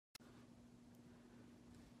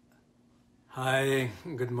Hi,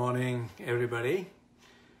 good morning, everybody.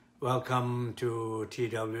 Welcome to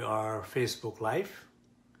TWR Facebook Live.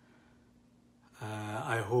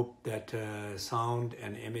 I hope that sound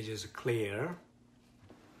and image is clear.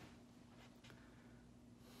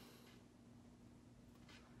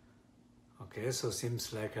 Okay, so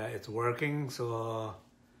seems like it's working. So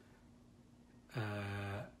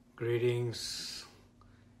greetings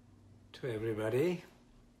to everybody.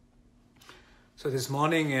 So this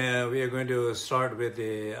morning we are going to start with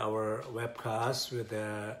our webcast with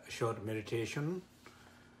a short meditation.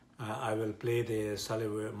 I will play the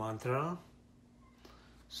Salve mantra.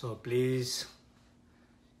 So please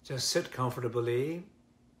just sit comfortably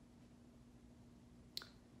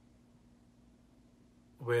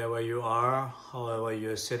wherever you are, however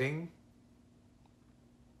you're sitting.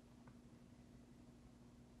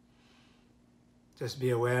 Just be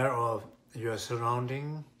aware of your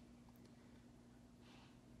surrounding.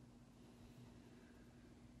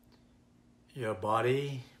 Your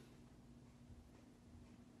body,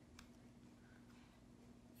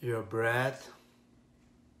 your breath.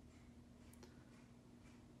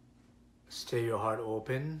 Stay your heart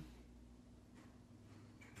open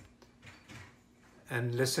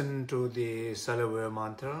and listen to the Salve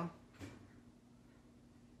mantra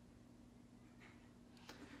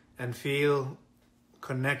and feel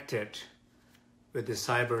connected with the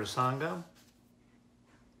Cyber Sangha.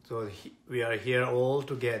 So we are here all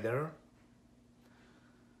together,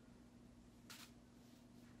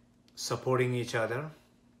 supporting each other.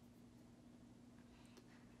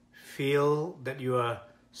 Feel that you are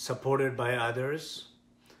supported by others,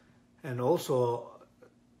 and also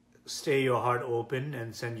stay your heart open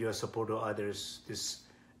and send your support to others. This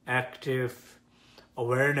active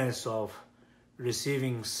awareness of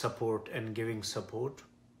receiving support and giving support.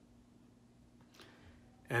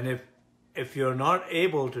 And if you're not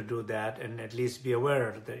able to do that, and at least be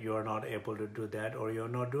aware that you are not able to do that or you're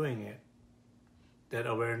not doing it, that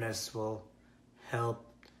awareness will help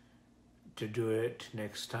to do it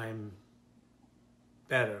next time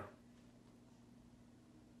better.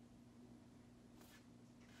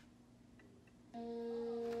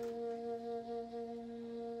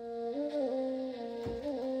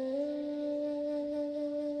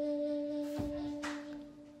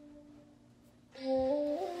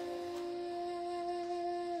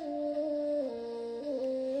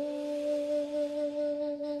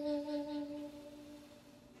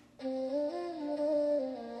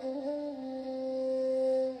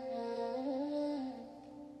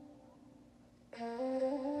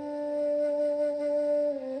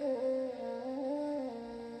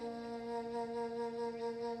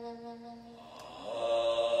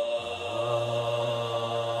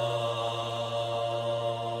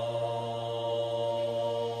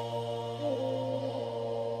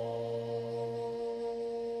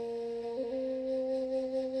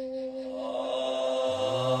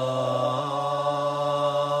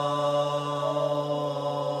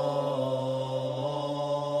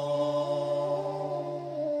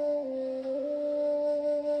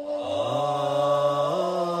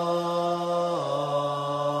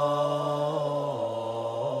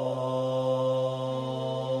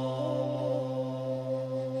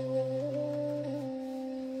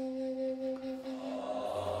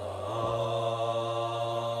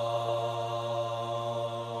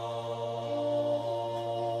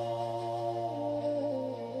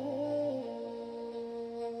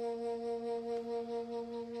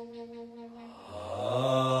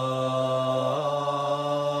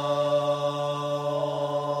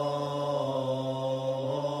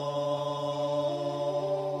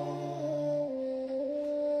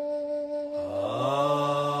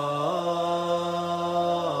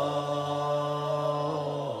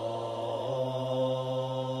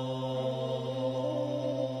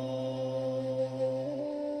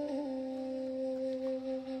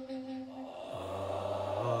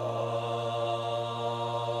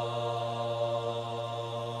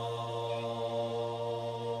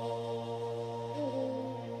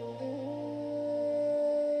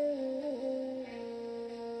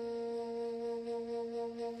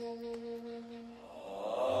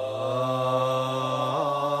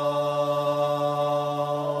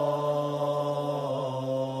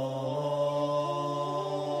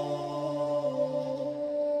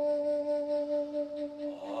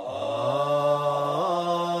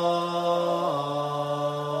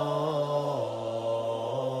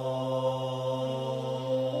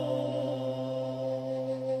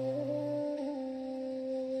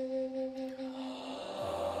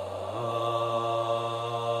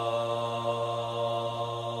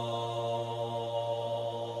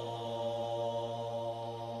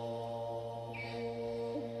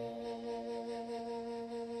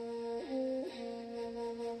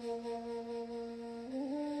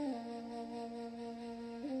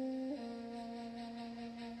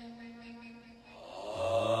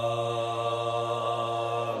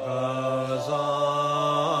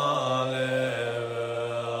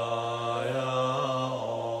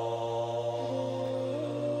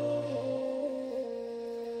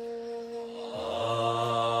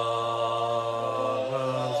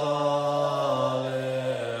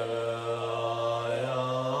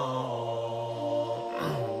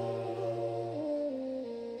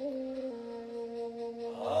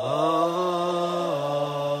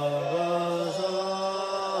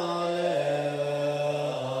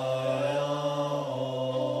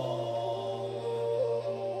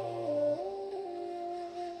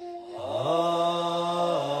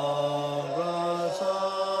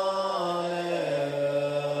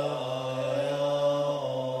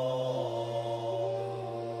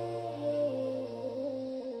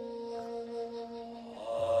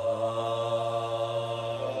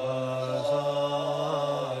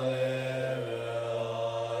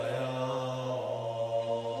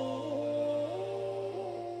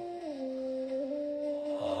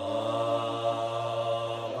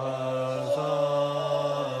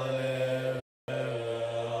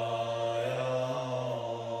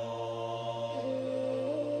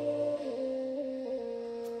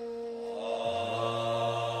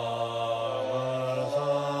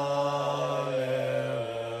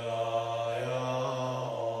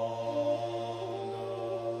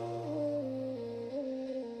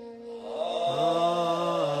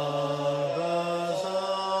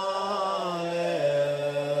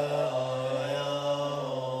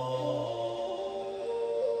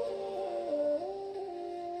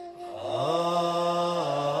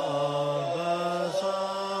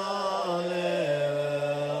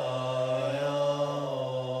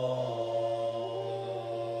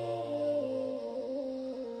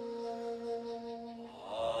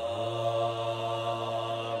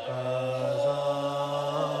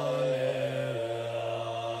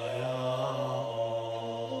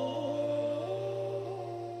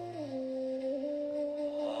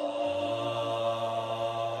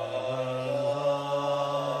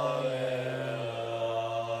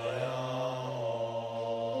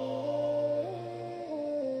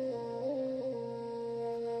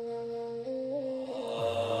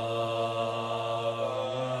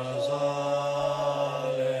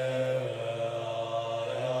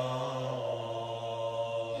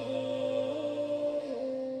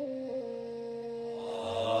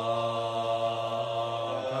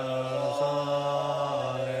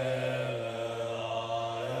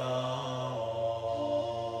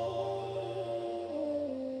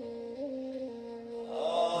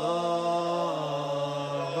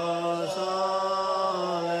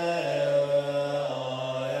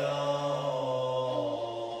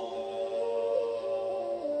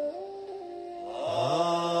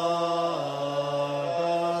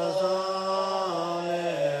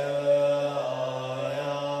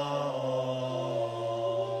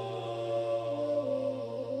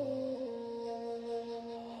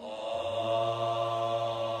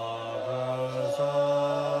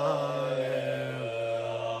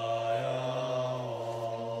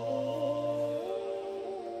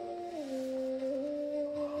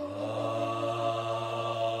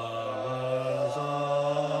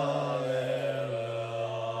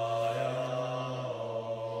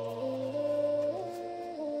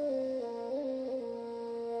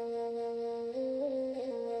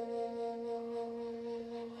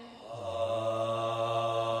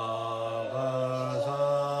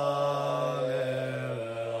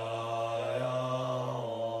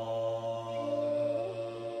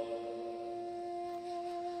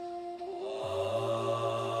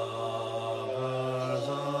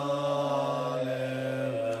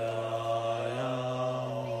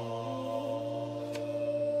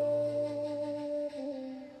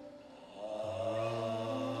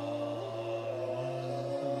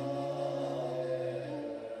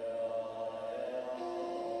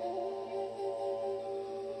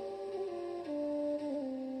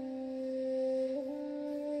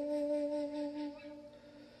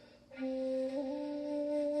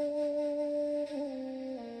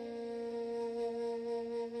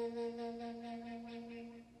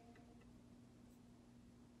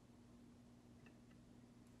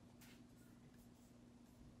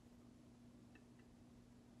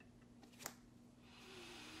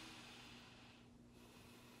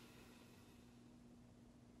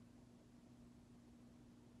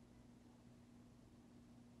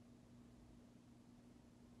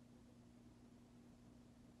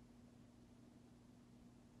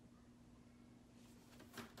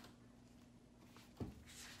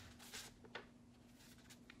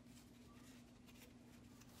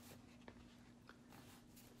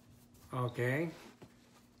 Okay,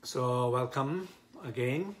 so welcome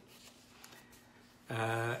again.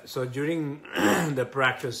 So during the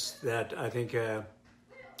practice that I think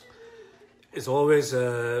it's always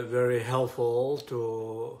very helpful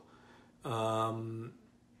to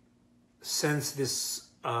sense this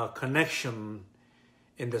connection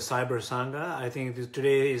in the Cyber Sangha. I think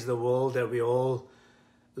today is the world that we all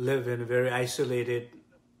live in a very isolated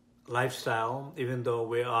lifestyle, even though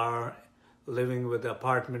we are living with an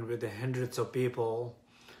apartment with hundreds of people.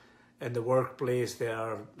 In the workplace, there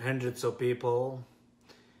are hundreds of people.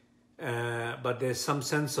 But there's some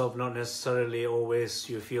sense of not necessarily always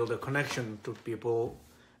you feel the connection to people,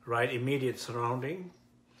 right, immediate surrounding.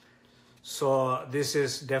 So this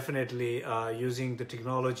is definitely using the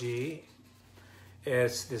technology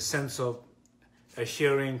as the sense of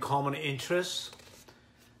sharing common interests,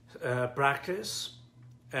 practice,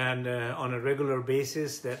 and on a regular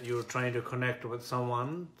basis that you're trying to connect with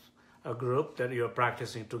someone, a group that you're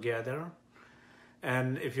practicing together.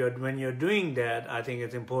 And when you're doing that, I think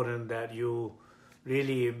it's important that you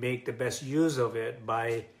really make the best use of it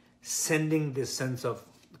by sending this sense of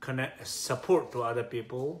support to other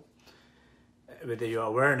people with your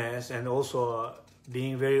awareness, and also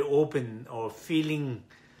being very open or feeling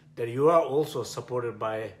that you are also supported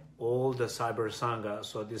by all the Cyber Sangha.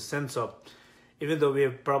 So this sense of, even though we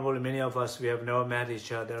have probably many of us, we have never met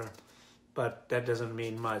each other, but that doesn't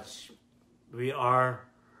mean much. We are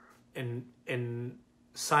in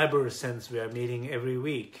cyber sense, we are meeting every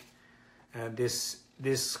week. And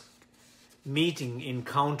this meeting,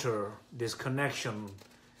 encounter, this connection,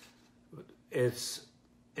 it's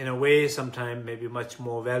in a way sometimes maybe much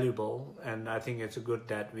more valuable. And I think it's good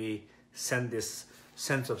that we send this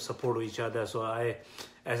sense of support to each other. So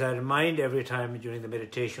as I remind every time during the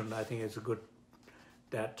meditation, I think it's good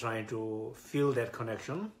that trying to feel that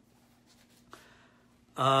connection.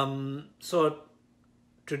 So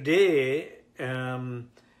today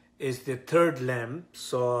is the third lamp.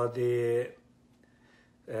 So the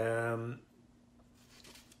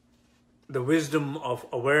wisdom of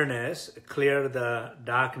awareness clear the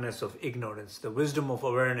darkness of ignorance. The wisdom of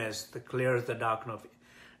awareness that clears the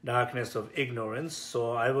darkness of ignorance.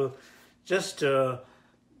 So I will just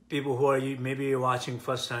people who are maybe watching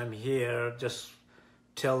first time here, just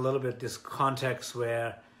tell a little bit this context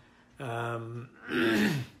where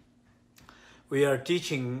we are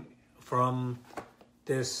teaching from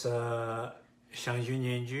this Shangyu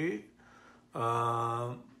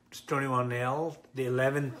Nianju, 21 nail, the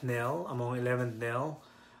 11th nail, among 11th nail,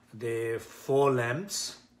 the 4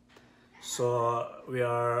 lamps. So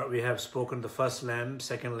we have spoken the first lamp,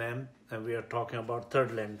 second lamp, and we are talking about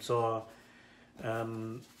third lamp. So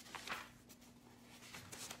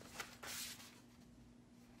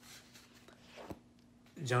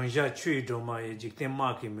Jiangxia Chui Domai Jikten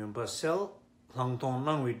Maki Member Cell, Langtong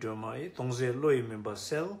Nangwi Domai, Tongze Loi Member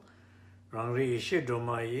Cell, Rangri Ishe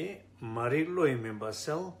Domai, Mari Loi Member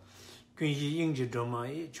Cell, Kunji Yingji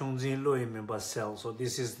Domai, Chongzin Loi Member Cell. So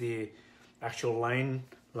this is the actual line,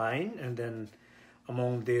 and then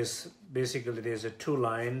among this, basically there's a 2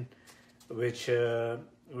 line which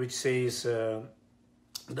says the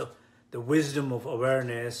wisdom of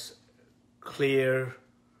awareness clear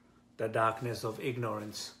the darkness of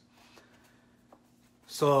ignorance.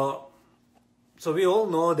 So we all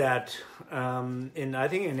know that I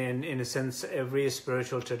think in a sense every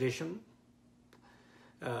spiritual tradition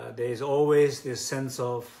there is always this sense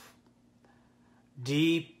of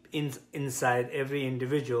deep inside every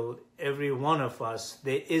individual, every one of us,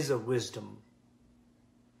 there is a wisdom,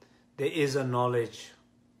 there is a knowledge,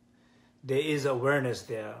 there is awareness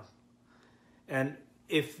there. And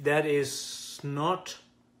if that is not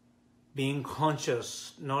being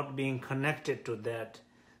conscious, not being connected to that,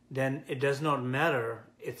 then it does not matter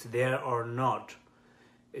it's there or not.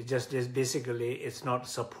 It just is basically, it's not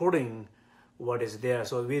supporting what is there.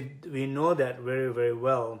 So we know that very, very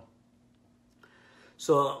well.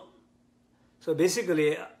 So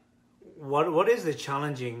basically, what is the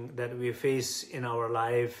challenging that we face in our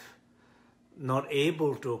life, not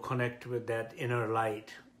able to connect with that inner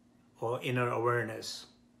light or inner awareness?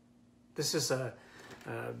 This is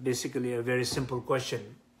basically a very simple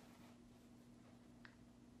question.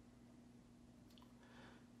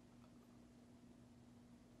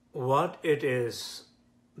 What it is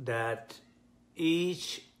that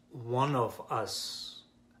each one of us,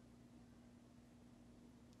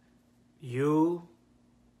 you,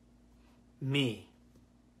 me,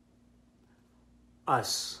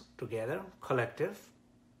 us together, collective,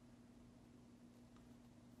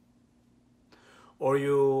 or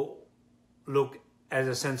you look as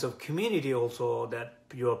a sense of community also, that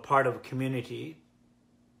you are part of a community,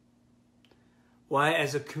 Why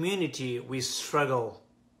as a community we struggle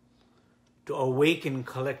to awaken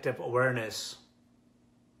collective awareness.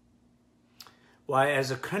 Why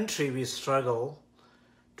as a country we struggle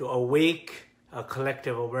to awake a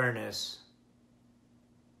collective awareness.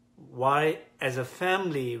 Why as a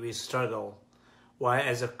family we struggle. Why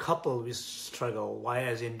as a couple we struggle. Why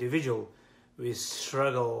as individual we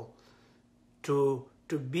struggle to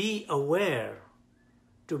be aware,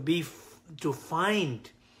 to find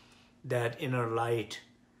that inner light,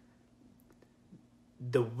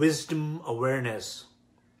 the wisdom awareness.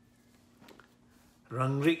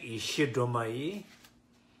 Rangrik ishe domai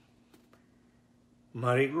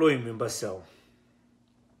marik loi mimbasel.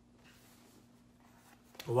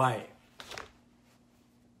 Why?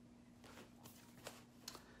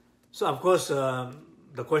 So of course,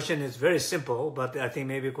 the question is very simple, but I think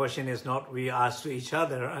maybe question is not we ask to each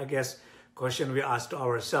other. I guess question we ask to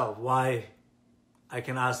ourselves. Why? I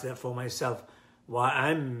can ask that for myself.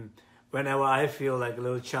 Why whenever I feel like a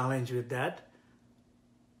little challenge with that,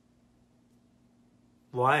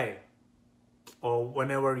 why? Or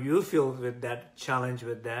whenever you feel with that challenge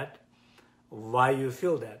with that, why you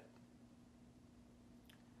feel that?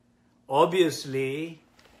 Obviously,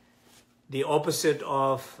 the opposite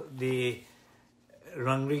of the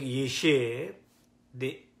Rangrik Yeshe,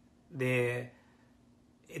 the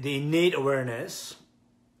innate awareness,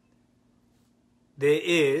 there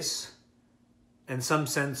is, in some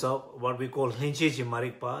sense of what we call Ligmincha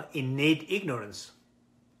Marikpa, innate ignorance.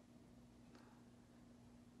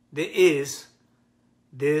 There is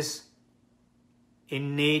this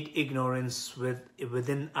innate ignorance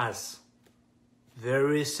within us.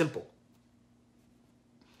 Very simple.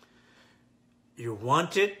 You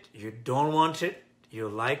want it, you don't want it, you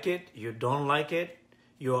like it, you don't like it,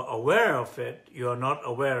 you are aware of it, you are not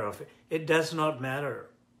aware of it. It does not matter.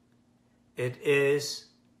 It is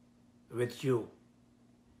with you.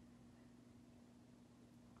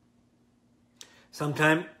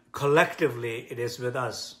 Sometimes collectively it is with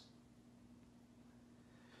us.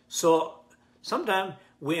 So sometimes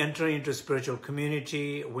we enter into spiritual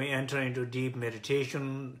community, we enter into deep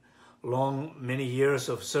meditation, many years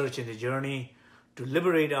of search in the journey to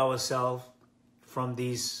liberate ourselves from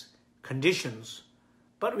these conditions.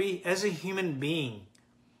 But we, as a human being,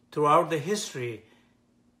 throughout the history,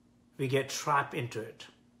 we get trapped into it.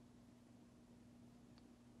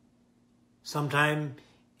 Sometimes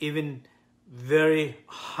even very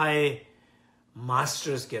high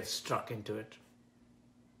masters get stuck into it.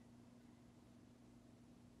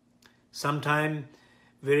 Sometimes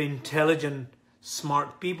very intelligent,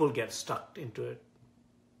 smart people get stuck into it.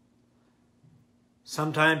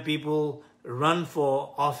 Sometimes people run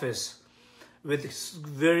for office with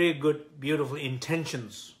very good, beautiful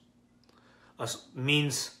intentions.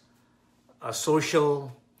 Means a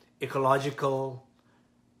social, ecological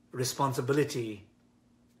responsibility.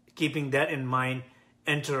 Keeping that in mind,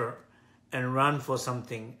 enter and run for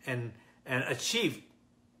something and achieve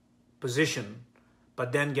position,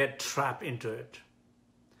 but then get trapped into it.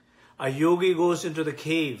 A yogi goes into the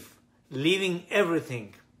cave, leaving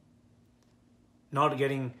everything, not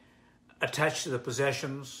getting attached to the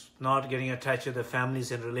possessions, not getting attached to the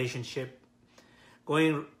families and relationship,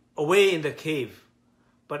 going away in the cave.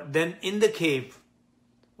 But then in the cave,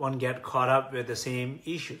 one get caught up with the same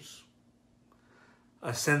issues.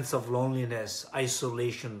 A sense of loneliness,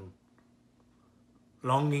 isolation,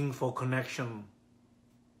 longing for connection,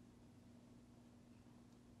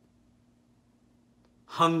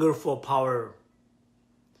 hunger for power,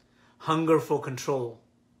 hunger for control,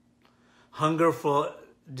 hunger for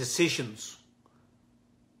decisions.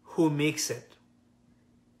 Who makes it?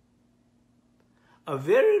 A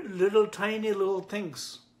very little, tiny little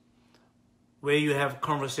things where you have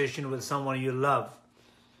conversation with someone you love.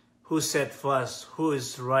 Who said first? Who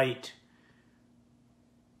is right?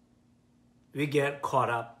 We get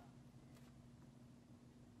caught up.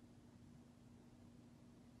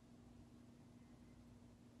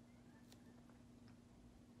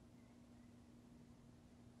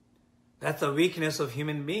 That's the weakness of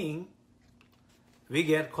human being. We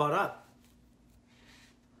get caught up.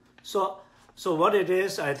 So what it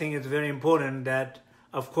is, I think it's very important that,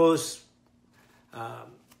 of course,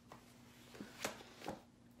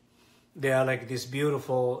 there are like these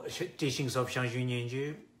beautiful teachings of Shangxun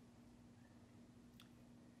Yinju.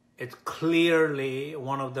 It's clearly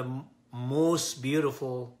one of the most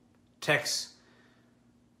beautiful texts,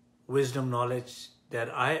 wisdom knowledge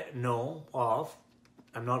that I know of.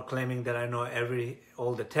 I'm not claiming that I know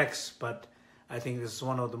all the texts, but I think this is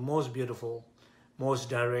one of the most beautiful, most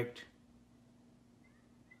direct,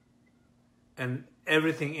 and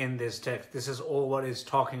everything in this text, this is all what it's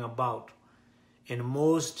talking about, in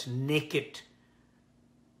most naked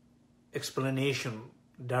explanation,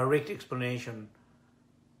 direct explanation.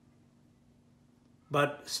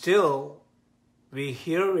 But still, we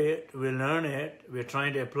hear it, we learn it, we're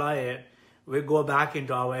trying to apply it, we go back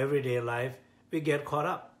into our everyday life, we get caught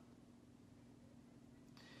up.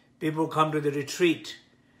 People come to the retreat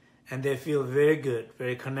and they feel very good,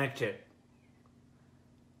 very connected.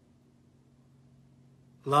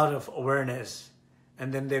 A lot of awareness.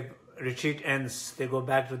 And then the retreat ends, they go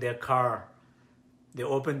back to their car, they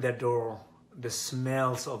open their door, the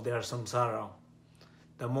smells of their samsara.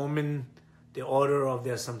 The moment the odor of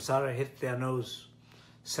their samsara hit their nose,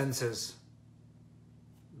 senses,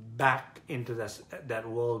 back into that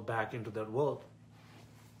world, back into that world.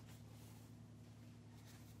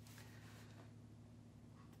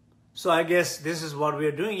 So I guess this is what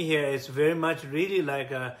we're doing here. It's very much really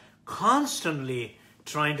like constantly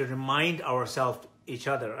trying to remind ourselves, each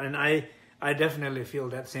other. And I definitely feel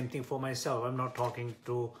that same thing for myself. I'm not talking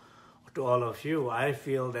to all of you. I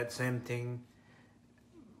feel that same thing.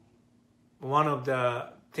 One of the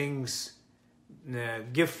things, the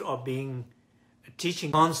gift of being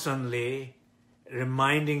teaching, constantly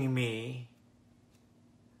reminding me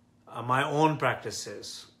my own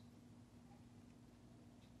practices,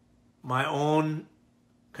 my own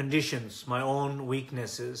conditions, my own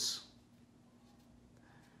weaknesses.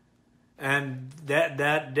 And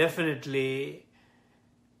that definitely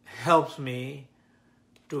helps me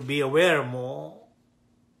to be aware more,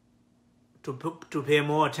 to pay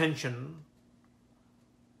more attention.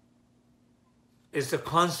 It's a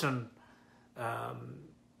constant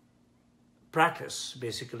practice,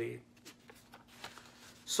 basically.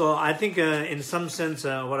 So I think in some sense,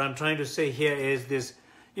 what I'm trying to say here is this,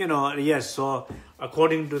 yes, so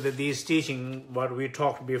according to these teaching, what we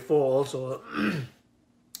talked before also,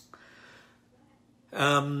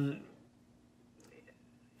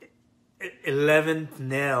 11th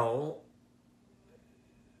nail,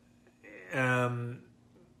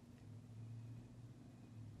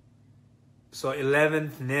 so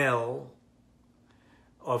 11th nail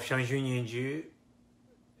of Shangshu Nyingju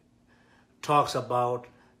talks about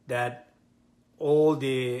that all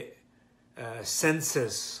the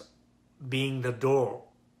senses being the door.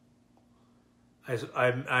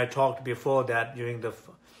 I talked before that during the,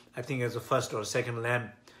 I think it's the first or second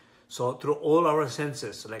lamp. So through all our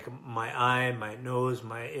senses, like my eye, my nose,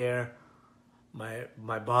 my ear,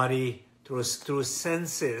 my body, through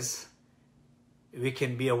senses, we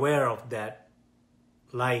can be aware of that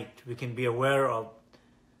light. We can be aware of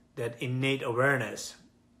that innate awareness.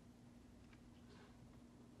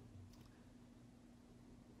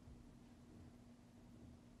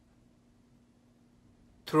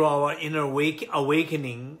 Through our inner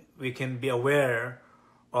awakening, we can be aware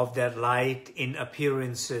of that light in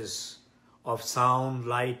appearances of sound,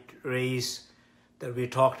 light, rays that we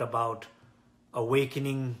talked about,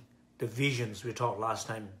 awakening the visions we talked last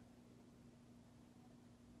time.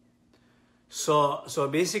 So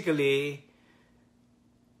basically,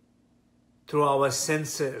 through our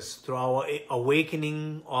senses, through our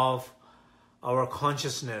awakening of our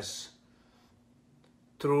consciousness,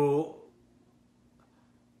 through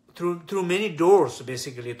many doors,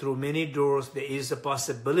 basically, through many doors, there is a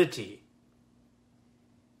possibility.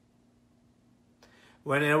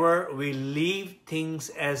 Whenever we leave things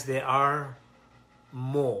as they are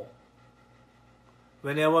more,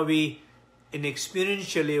 whenever we,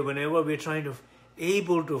 experientially, whenever we're trying to,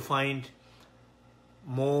 able to find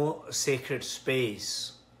more sacred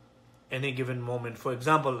space, any given moment. For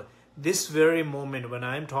example, this very moment when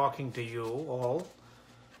I'm talking to you all,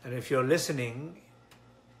 and if you're listening,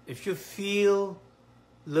 if you feel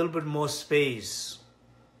a little bit more space,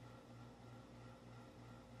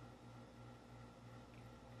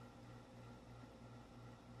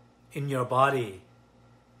 in your body,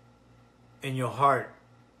 in your heart,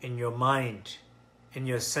 in your mind, in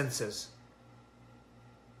your senses,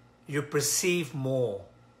 you perceive more,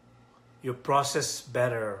 you process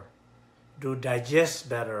better, you digest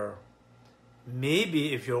better.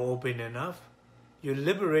 Maybe if you're open enough, you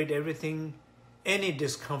liberate everything, any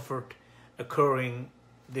discomfort occurring,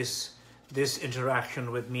 this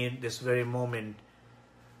interaction with me in this very moment.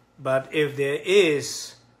 But if there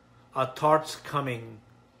is a thoughts coming,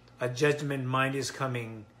 a judgment mind is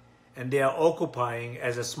coming, and they are occupying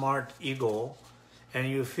as a smart ego, and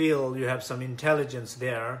you feel you have some intelligence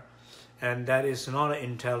there, and that is not an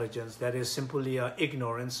intelligence, that is simply an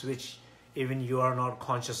ignorance which even you are not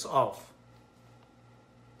conscious of.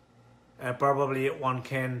 And probably one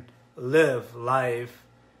can live life,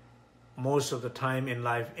 most of the time in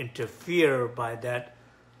life, interfere by that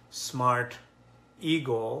smart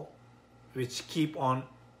ego which keep on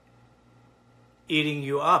eating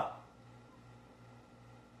you up,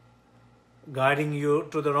 guiding you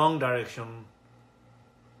to the wrong direction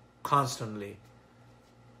constantly.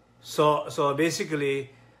 So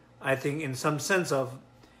basically, I think in some sense of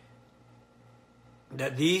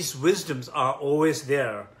that these wisdoms are always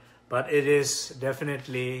there, but it is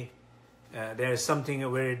definitely, there is something, a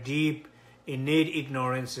very deep, innate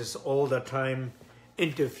ignorance is all the time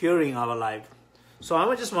interfering our life. So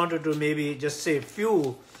I just wanted to maybe just say a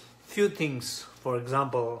few things. For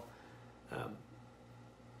example,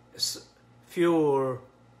 few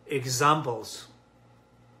examples.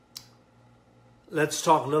 Let's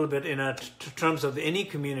talk a little bit in terms of any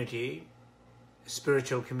community,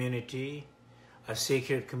 spiritual community, a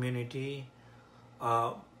sacred community,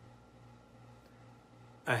 a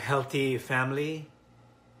healthy family.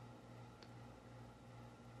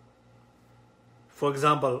 For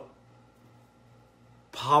example,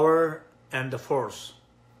 power and the force.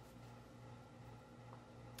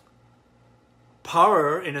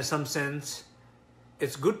 Power, in some sense,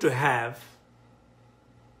 it's good to have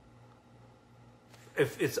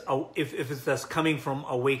if it's that's coming from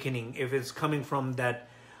awakening, if it's coming from that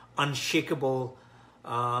unshakable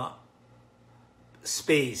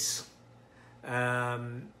space,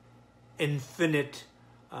 infinite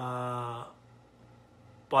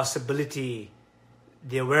possibility,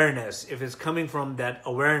 the awareness. If it's coming from that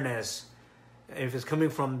awareness, if it's coming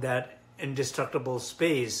from that indestructible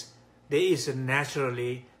space, there is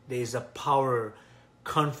a power,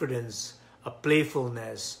 confidence, a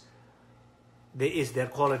playfulness. There is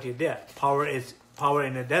that quality there. Power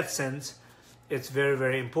in that sense. It's very,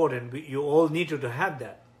 very important. You all need to have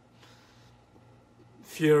that.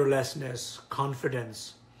 Fearlessness,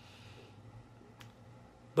 confidence.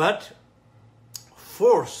 But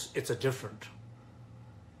force, it's a different.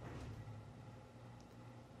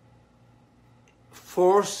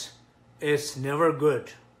 Force is never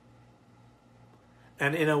good.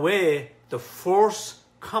 And in a way, the force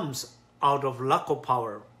comes out of lack of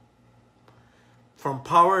power. From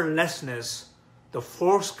powerlessness, the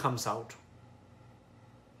force comes out.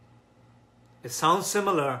 It sounds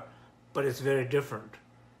similar, but it's very different.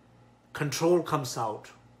 Control comes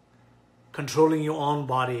out. Controlling your own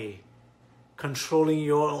body, controlling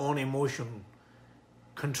your own emotion,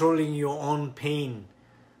 controlling your own pain,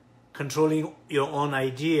 controlling your own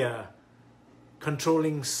idea,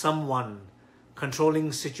 controlling someone,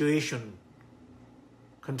 controlling situation,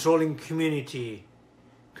 controlling community,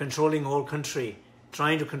 controlling whole country,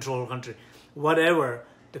 trying to control whole country. Whatever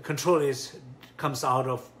the control is, comes out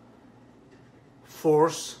of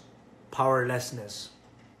force, powerlessness.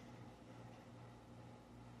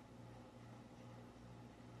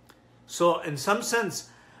 So in some sense,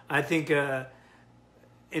 I think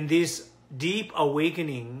in this deep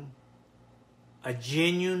awakening, a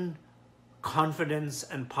genuine confidence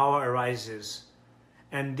and power arises.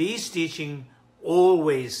 And this teaching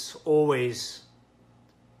always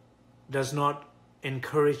does not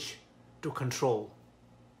encourage to control.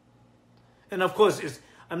 And of course,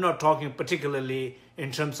 I'm not talking particularly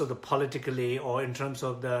in terms of the politically or in terms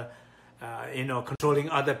of the, controlling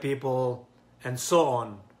other people and so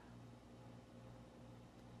on.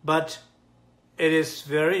 But it is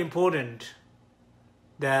very important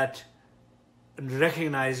that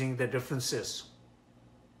recognizing the differences.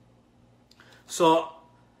 So,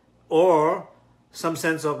 or some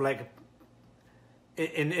sense of like,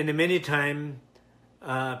 in many time,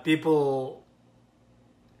 people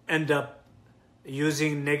end up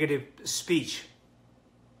using negative speech,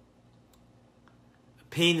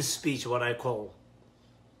 pain speech, what I call,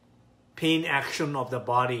 pain action of the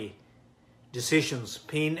body, decisions,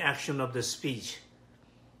 pain action of the speech,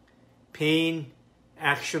 pain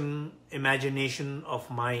action, imagination of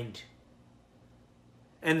mind.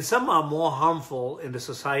 And some are more harmful in the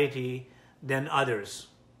society than others.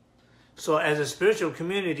 So as a spiritual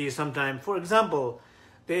community, sometimes, for example,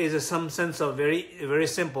 there is some sense of very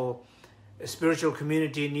simple, a spiritual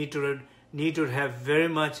community need to have very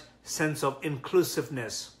much sense of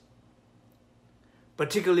inclusiveness,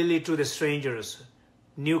 particularly to the strangers,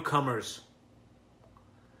 newcomers,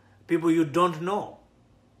 people you don't know.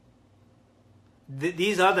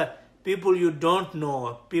 These are the people you don't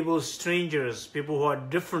know, people, strangers, people who are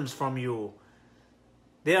different from you.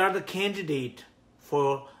 They are the candidate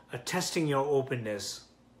for testing your openness,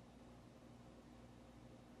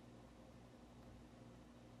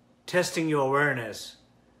 testing your awareness,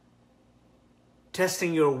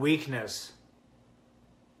 testing your weakness,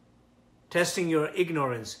 testing your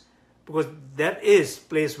ignorance, because that is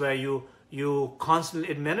place where you constantly,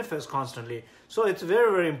 it manifests constantly. So it's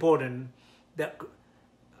very, very important that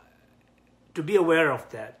to be aware of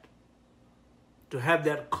that, to have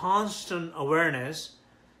that constant awareness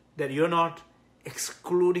that you're not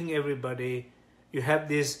excluding everybody. You have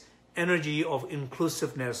this energy of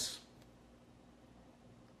inclusiveness.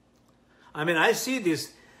 I mean, I see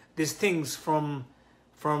these things from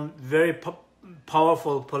very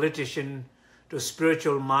powerful politicians to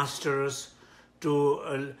spiritual masters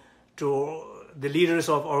to the leaders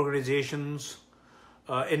of organizations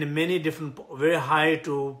in many different, very high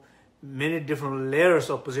to many different layers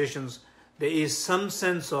of positions. There is some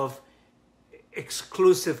sense of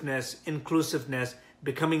exclusiveness, inclusiveness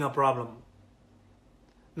becoming a problem.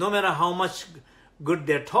 No matter how much good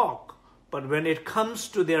they talk, but when it comes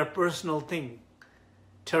to their personal thing,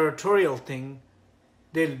 territorial thing,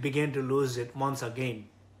 they'll begin to lose it once again.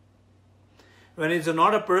 When it's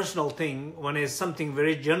not a personal thing, when it's something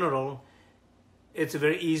very general, it's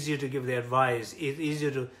very easy to give the advice. It's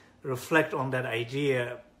easier to reflect on that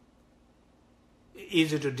idea,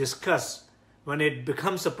 easier to discuss. When it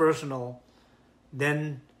becomes a personal,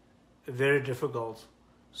 then very difficult.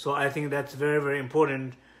 So I think that's very, very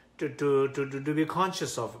important to be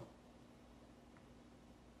conscious of.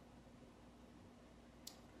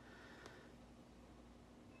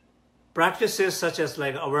 Practices such as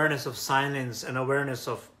like awareness of silence and awareness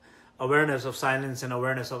of silence and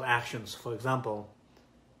awareness of actions, for example.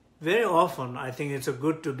 Very often, I think it's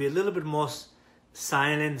good to be a little bit more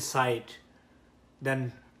silent side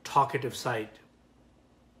than talkative side.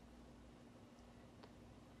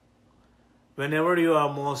 Whenever you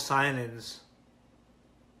are more silent,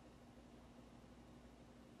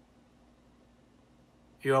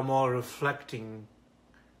 you are more reflecting,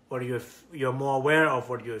 or you're more aware of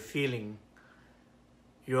what you're feeling.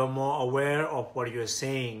 You are more aware of what you're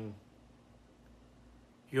saying.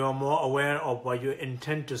 You are more aware of what you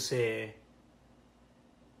intend to say.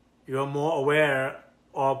 You are more aware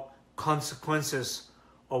of consequences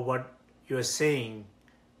of what you're saying.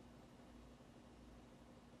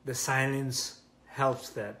 The silence helps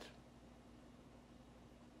that.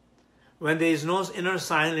 When there is no inner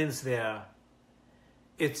silence there,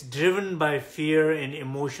 it's driven by fear and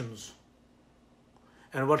emotions.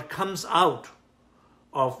 And what comes out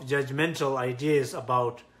of judgmental ideas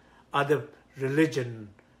about other religion,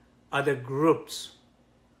 other groups,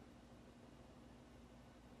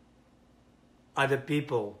 other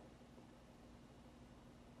people,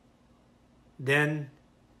 then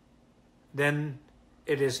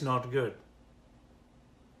it is not good.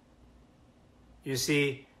 You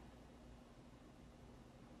see,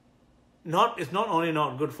 it's not only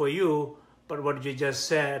not good for you, but what you just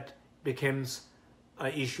said becomes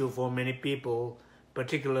an issue for many people,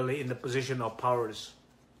 particularly in the position of powers.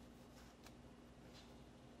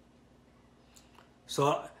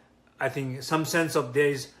 So I think some sense of there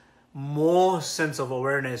is more sense of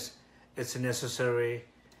awareness is necessary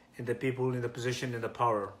in the people in the position in the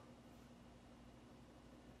power.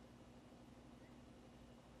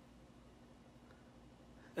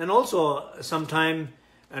 And also sometime,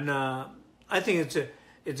 and I think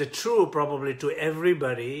it's a true probably to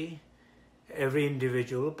everybody, every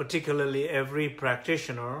individual, particularly every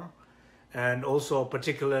practitioner, and also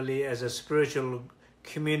particularly as a spiritual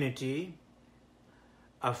community,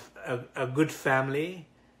 a good family.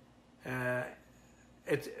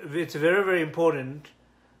 It's very, very important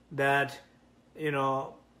that, you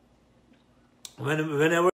know,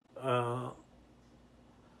 whenever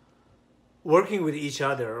working with each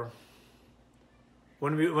other,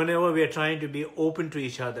 whenever we are trying to be open to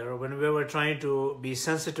each other, whenever we're trying to be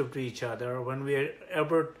sensitive to each other, when we are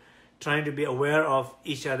ever trying to be aware of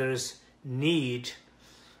each other's need,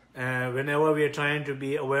 whenever we are trying to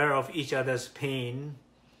be aware of each other's pain,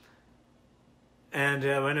 and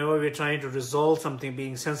whenever we're trying to resolve something,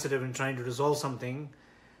 being sensitive and trying to resolve something,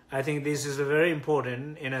 I think this is very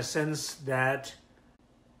important in a sense that,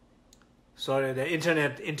 sorry, the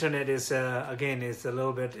internet is, again, it's a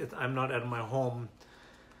little bit, I'm not at my home,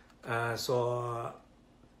 so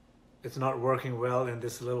it's not working well in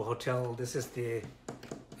this little hotel. This is the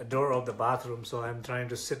door of the bathroom, so I'm trying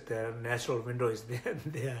to sit there. Natural window is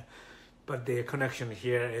there, but the connection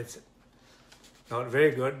here is not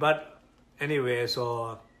very good. But anyway,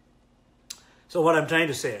 so what I'm trying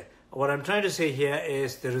to say here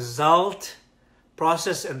is the result,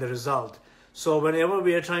 process and the result. So whenever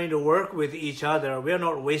we are trying to work with each other, we are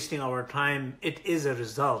not wasting our time. It is a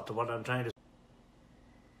result, what I'm trying to say.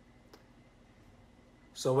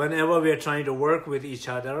 So whenever we are trying to work with each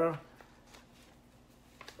other,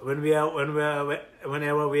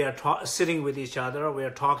 whenever we are sitting with each other, we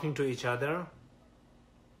are talking to each other,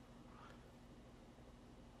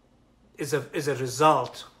 is a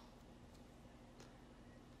result.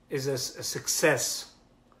 is a success.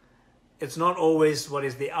 It's not always what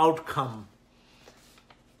is the outcome.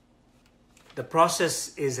 The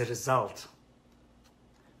process is a result.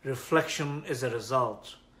 Reflection is a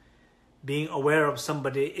result. Being aware of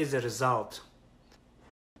somebody is a result.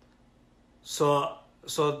 So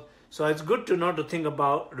it's good to not to think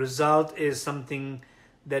about result is something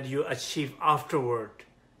that you achieve afterward.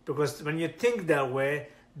 Because when you think that way,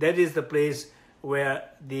 that is the place where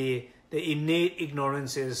the innate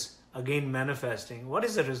ignorance is again manifesting. What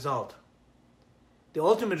is the result? The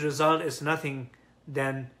ultimate result is nothing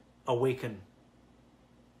than awaken.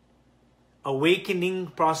 Awakening,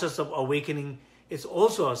 process of awakening is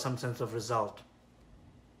also some sense of result.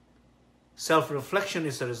 Self-reflection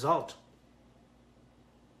is a result.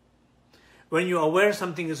 When you're aware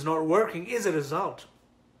something is not working, is a result.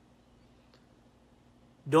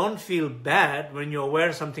 Don't feel bad when you're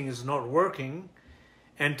aware something is not working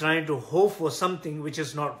and trying to hope for something which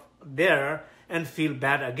is not there and feel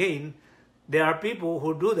bad again. There are people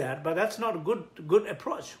who do that, but that's not a good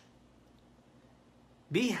approach.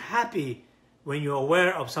 Be happy when you're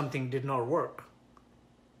aware of something did not work.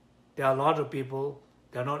 There are a lot of people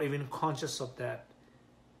that are not even conscious of that.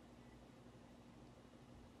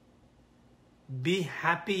 Be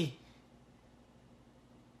happy.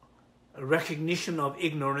 Recognition of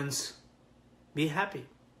ignorance. Be happy.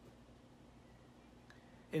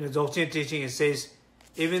 In the Dzogchen teaching, it says,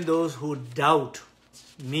 even those who doubt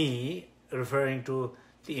me, referring to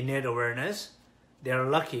the innate awareness, they are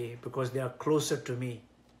lucky because they are closer to me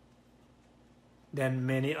than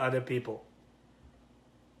many other people.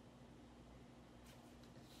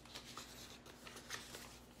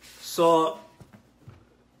 So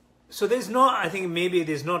there's no, I think maybe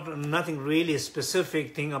there's nothing really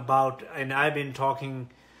specific thing about, and I've been talking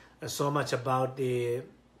so much about the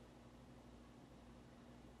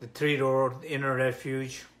three-door, the inner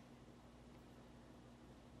refuge,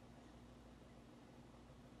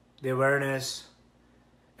 the awareness,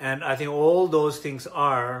 and I think all those things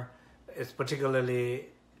it's particularly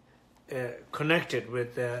connected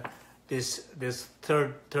with this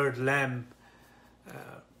third lamp,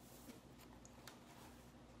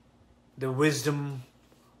 the wisdom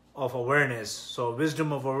of awareness. So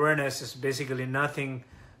wisdom of awareness is basically nothing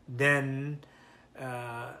than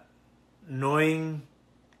knowing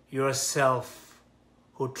yourself,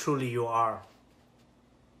 who truly you are.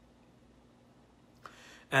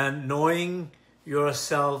 And knowing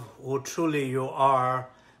yourself, who truly you are,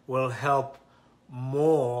 will help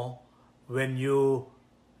more when you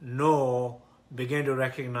begin to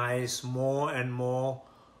recognize more and more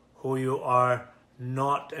who you are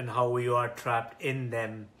not and how you are trapped in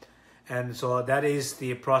them. And so that is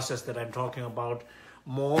the process that I'm talking about.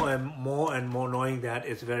 More and more knowing that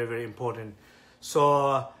is very, very important.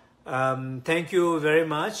 So thank you very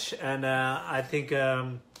much. And I think,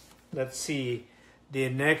 let's see, the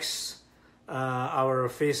next, our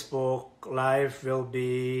Facebook Live will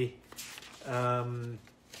be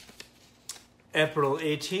April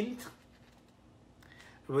 18th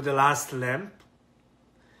with the last lamp.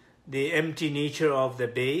 The empty nature of the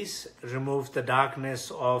base removes the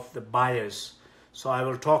darkness of the bias. So I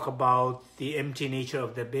will talk about the empty nature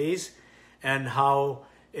of the base and how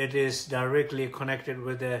it is directly connected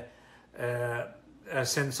with a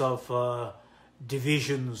sense of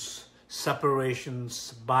divisions,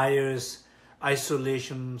 separations, bias,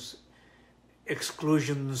 isolations,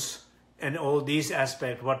 exclusions, and all these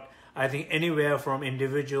aspects. What I think anywhere from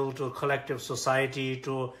individual to collective society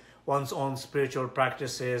to one's own spiritual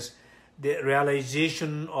practices, the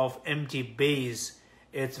realization of empty base,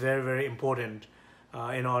 it's very, very important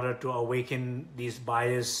in order to awaken these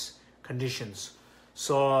bias conditions.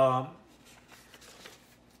 So,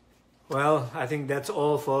 well, I think that's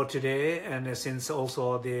all for today. And since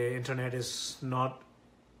also the internet is not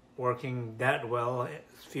working that well, a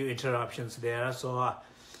few interruptions there. So,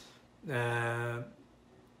 so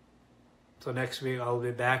next week I'll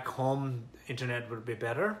be back home. Internet will be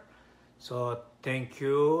better. So thank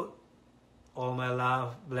you. All my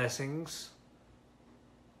love, blessings.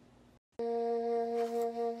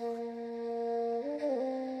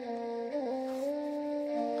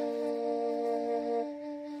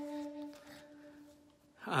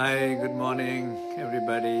 Hi, good morning,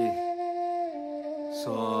 everybody.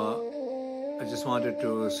 So I just wanted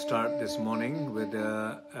to start this morning with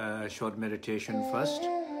a short meditation first,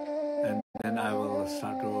 and then I will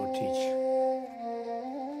start to teach.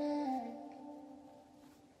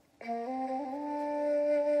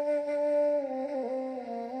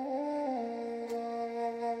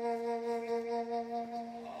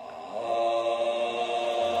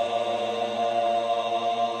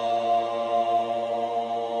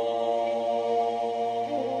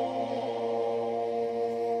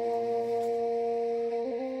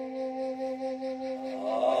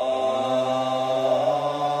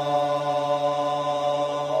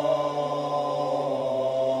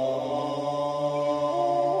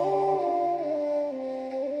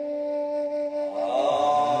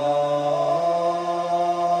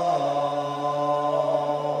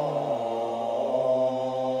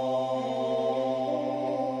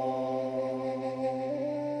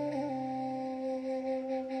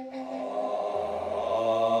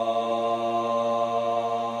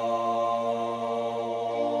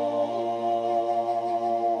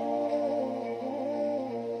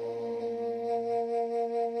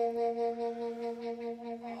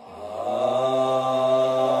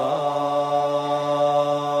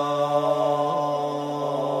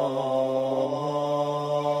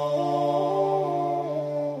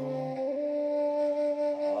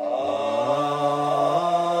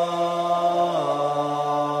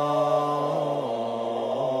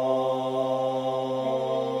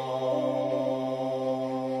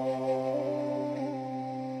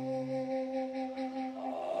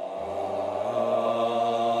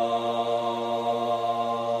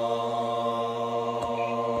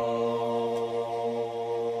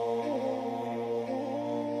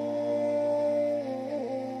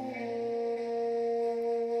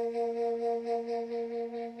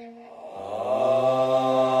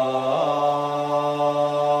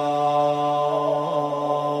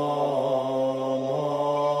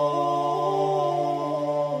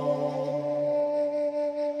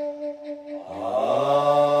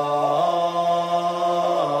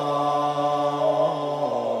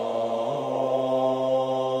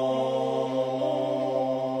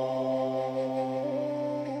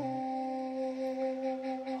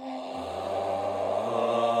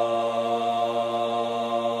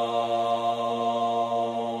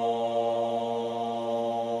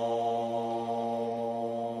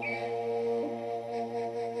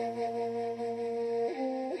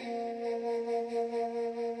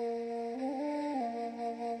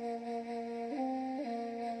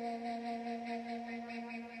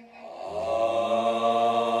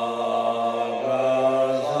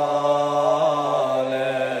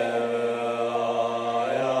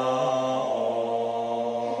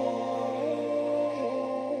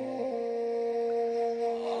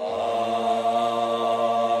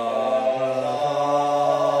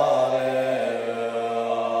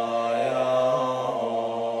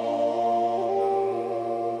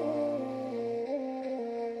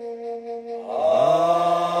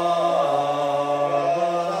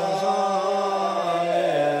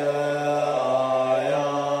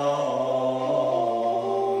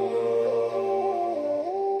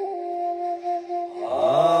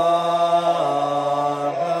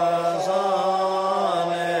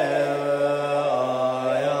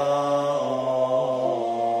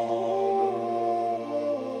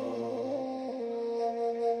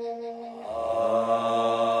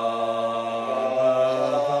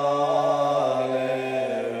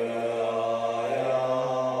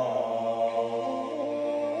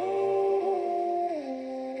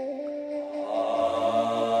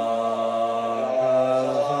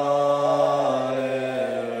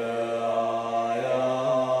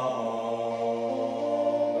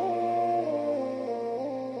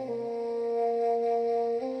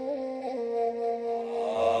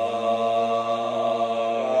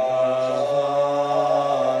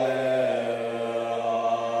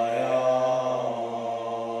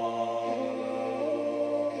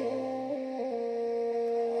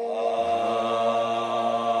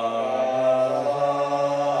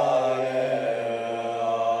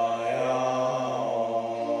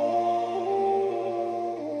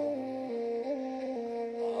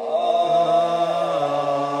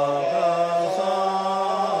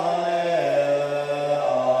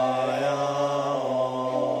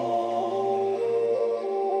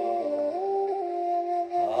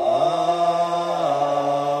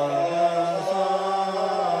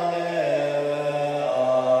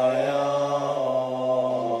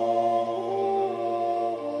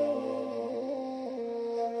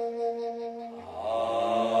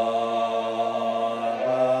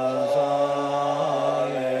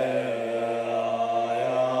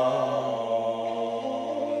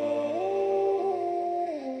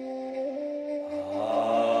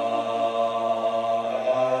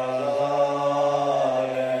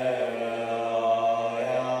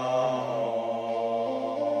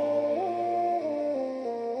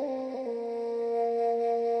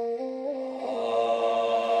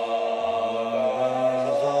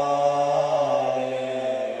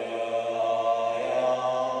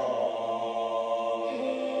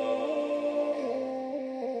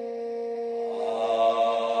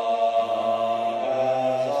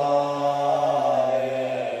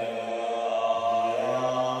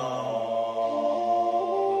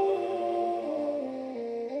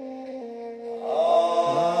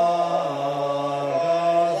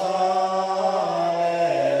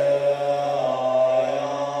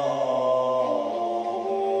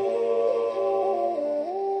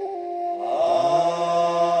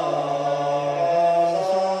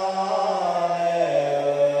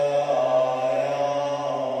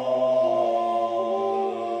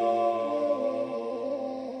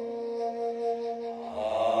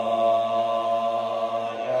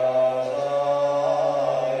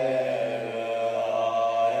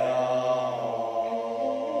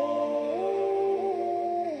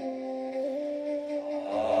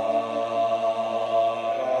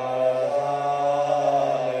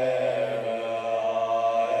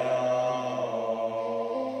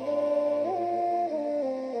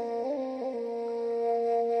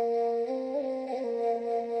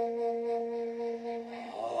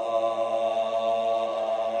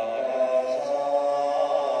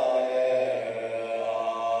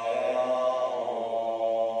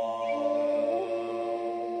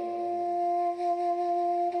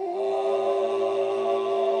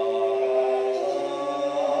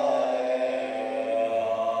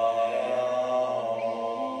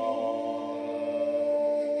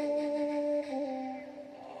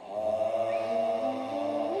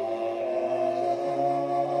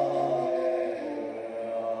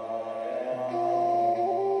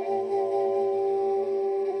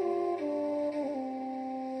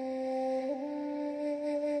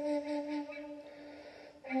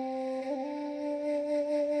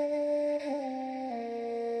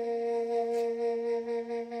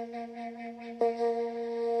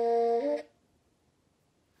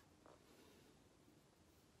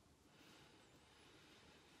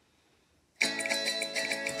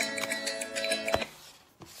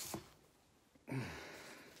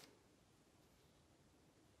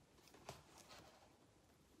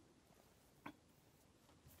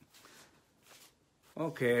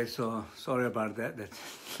 Okay, so sorry about that. That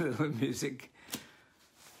little music.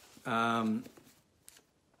 I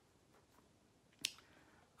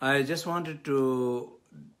just wanted to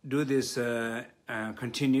do this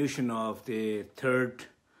continuation of the third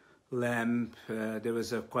lamp. There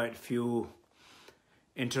was quite few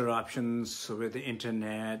interruptions with the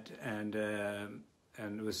internet, and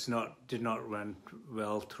was did not run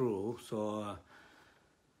well through. So,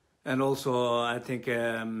 and also I think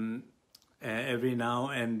every now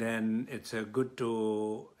and then it's good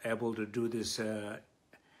to able to do this a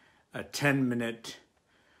 10-minute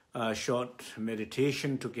short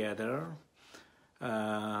meditation together,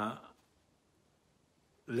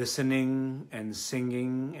 listening and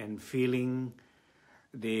singing and feeling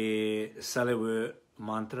the Salewa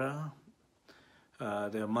mantra,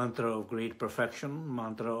 the mantra of great perfection,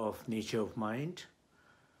 mantra of nature of mind.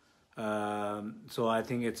 So I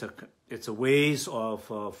think it's a ways of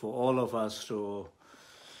for all of us to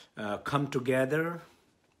come together,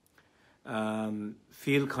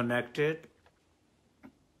 feel connected,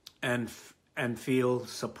 and feel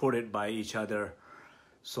supported by each other.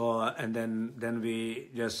 So and then we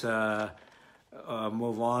just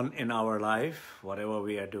move on in our life, whatever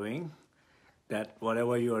we are doing. That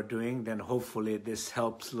whatever you are doing, then hopefully this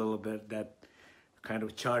helps a little bit. That kind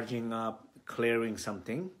of charging up, clearing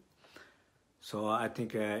something. So I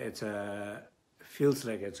think feels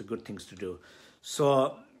like it's a good things to do.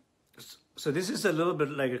 So this is a little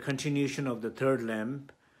bit like a continuation of the third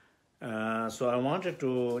lamp. So I wanted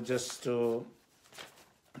to just to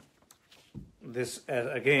this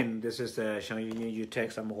again. This is the Shangyi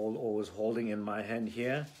text I'm always holding in my hand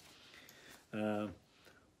here.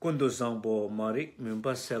 Kundu Zangbo Marik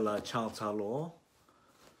Mumba Sela Chansalo.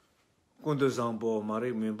 Kundu Zangbo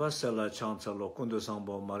Marik Mumba Sela Chansalo. Kundu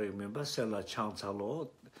Zangbo Marik Mumba Sela Chansalo.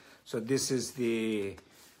 So this is the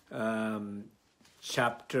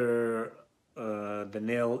chapter, the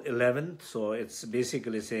nail 11th. So it's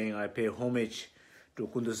basically saying I pay homage to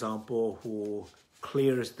Kundu Zangpo, who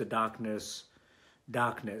clears the darkness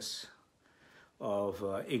of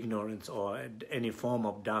ignorance or any form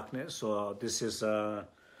of darkness. So this is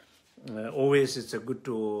always it's a good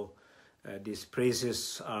to these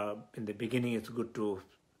praises are in the beginning. It's good to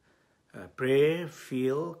pray,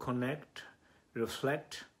 feel, connect,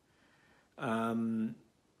 reflect, and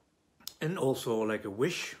also like a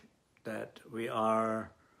wish that we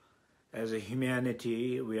are, as a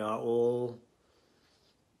humanity, we are all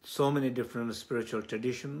so many different spiritual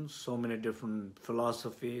traditions, so many different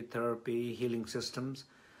philosophy, therapy, healing systems.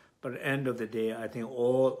 But at the end of the day, I think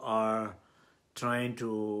all are trying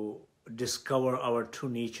to discover our true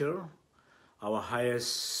nature, our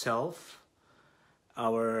highest self,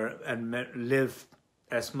 and live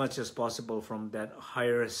as much as possible from that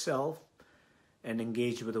higher self, and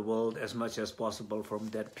engage with the world as much as possible from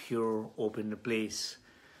that pure, open place.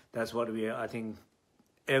 That's what we are, I think,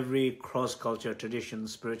 every cross-culture tradition,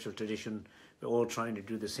 spiritual tradition, we're all trying to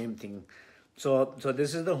do the same thing. So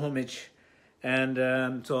this is the homage. And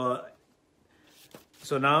so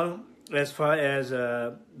now, as far as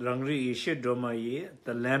Rangri Ishe Domayi,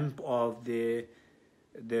 the lamp of the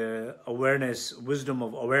awareness, wisdom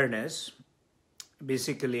of awareness,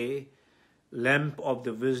 basically, lamp of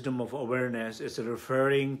the wisdom of awareness is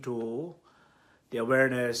referring to the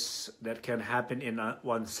awareness that can happen in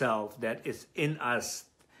oneself, that is in us.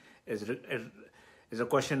 Is a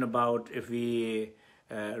question about if we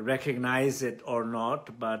recognize it or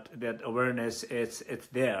not, but that awareness, it's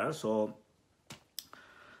there. So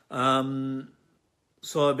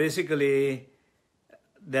basically,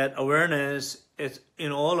 that awareness is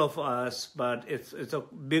in all of us, but it's the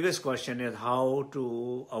biggest question is how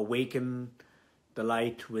to awaken the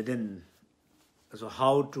light within. So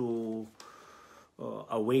how to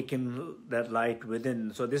awaken that light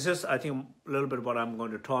within. So this is, I think, a little bit what I'm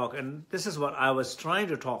going to talk, and this is what I was trying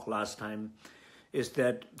to talk last time, is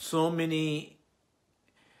that so many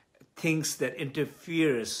things that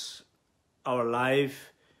interferes our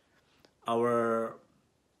life, our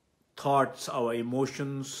thoughts, our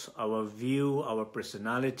emotions, our view, our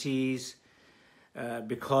personalities,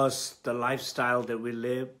 because the lifestyle that we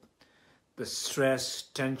live, the stress,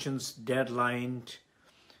 tensions, deadline,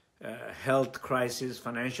 health crisis,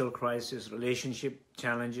 financial crisis, relationship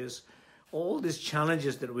challenges, all these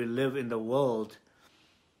challenges that we live in the world,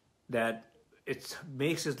 that it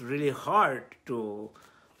makes it really hard to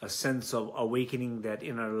a sense of awakening that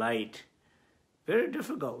inner light. Very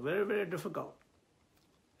difficult, very, very difficult.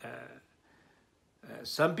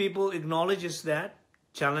 Some people acknowledges that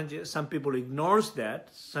challenges, some people ignores that,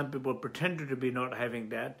 some people pretend to be not having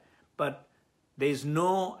that, but there is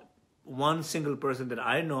no one single person that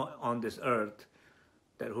I know on this earth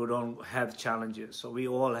that who don't have challenges. So we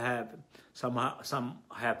all have, some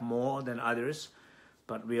have more than others,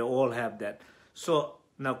 but we all have that. So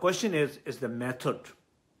now question is the method.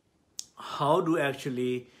 How do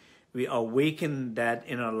actually we awaken that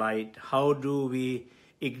inner light? How do we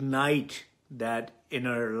ignite that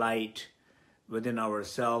inner light within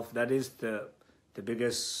ourselves? That is the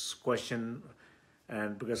biggest question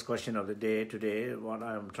and biggest question of the day today, what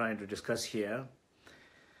I'm trying to discuss here.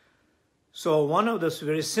 So one of those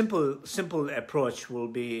very simple approach will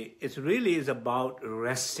be, it really is about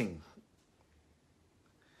resting.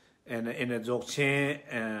 And in a Dzogchen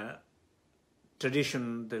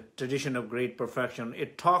tradition, the tradition of great perfection,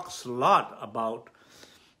 it talks a lot about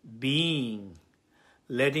being,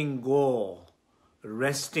 letting go,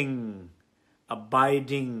 resting,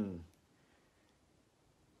 abiding,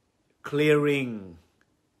 clearing,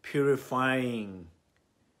 purifying,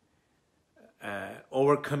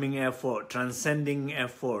 overcoming effort, transcending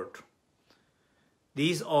effort.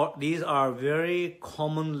 These are very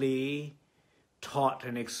commonly taught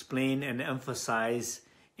and explained and emphasized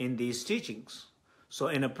in these teachings. So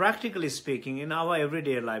in a practically speaking, in our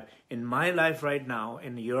everyday life, in my life right now,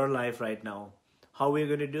 in your life right now, how are we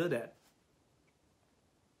going to do that?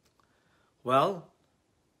 Well,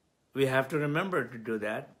 we have to remember to do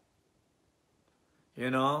that. You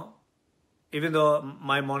know, even though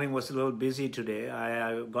my morning was a little busy today,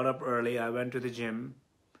 I got up early, I went to the gym,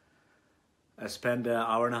 I spent an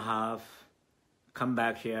hour and a half, come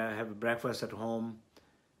back here, have a breakfast at home,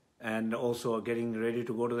 and also getting ready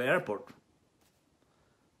to go to the airport.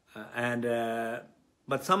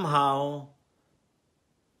 But somehow,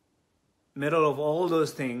 middle of all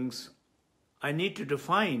those things, I needed to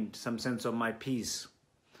find some sense of my peace.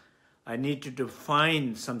 I needed to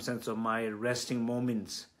find some sense of my resting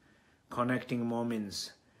moments, connecting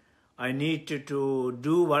moments. I needed to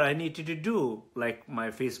do what I needed to do, like my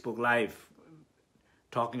Facebook Live,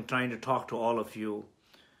 trying to talk to all of you.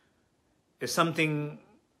 It's something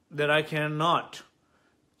that I cannot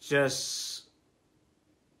just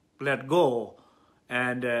let go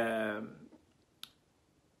and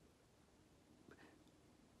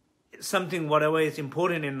something, whatever is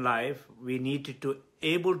important in life, we need to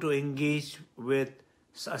able to engage with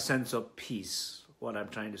a sense of peace, what I'm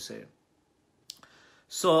trying to say.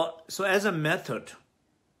 So as a method,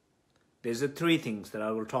 there's three things that I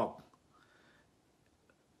will talk.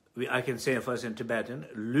 I can say first in Tibetan,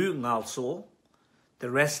 Lu Ngal So, the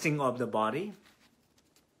resting of the body,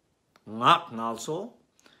 Ngak Ngal So,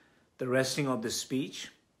 the resting of the speech,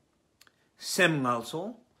 Sem Ngal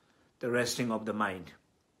So, the resting of the mind.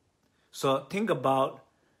 So think about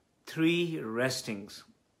three restings.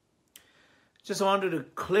 Just wanted to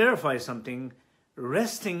clarify something.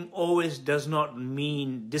 Resting always does not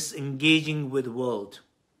mean disengaging with world,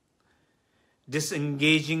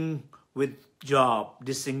 disengaging with job,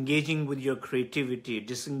 disengaging with your creativity,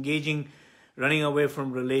 disengaging, running away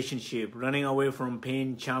from relationship, running away from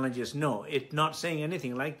pain, challenges. No, it's not saying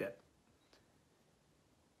anything like that.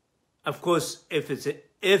 Of course, if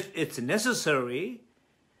it's necessary,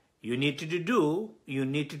 you need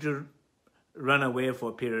to run away for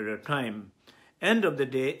a period of time. End of the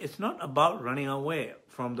day, it's not about running away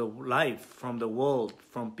from the life, from the world,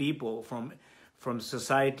 from people, from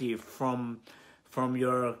society, from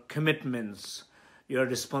your commitments, your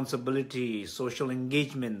responsibility, social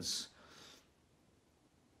engagements.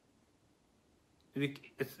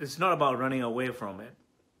 It's not about running away from it.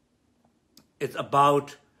 It's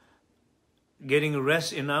about getting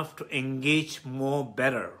rest enough to engage more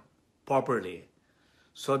better, properly,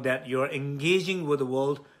 so that you're engaging with the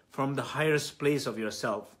world from the highest place of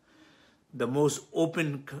yourself, the most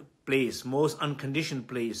open place, most unconditioned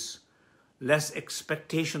place, less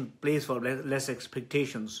expectation, place for less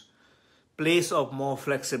expectations, place of more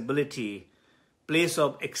flexibility, place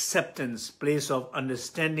of acceptance, place of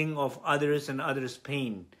understanding of others and others'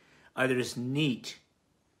 pain, others' need.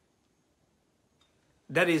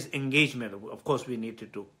 That is engagement. Of course, we need to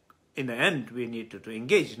do. In the end, we need to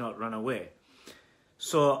engage, not run away.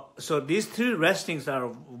 So these three restings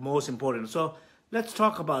are most important. So let's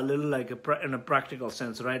talk about a little like in a practical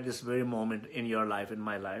sense, right? This very moment in your life, in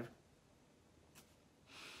my life.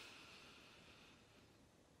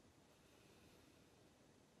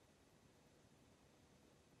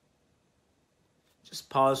 Just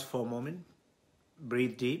pause for a moment.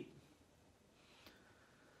 Breathe deep.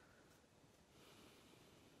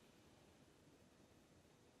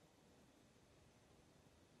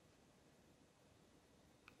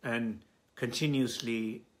 And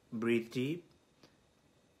continuously breathe deep.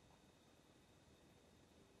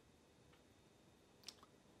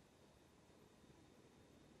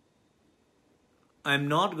 I'm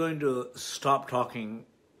not going to stop talking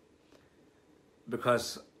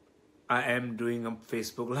because I am doing a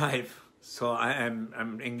Facebook Live. So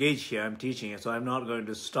I'm engaged here, I'm teaching it. So I'm not going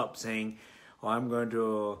to stop saying, oh, I'm going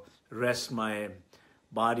to rest my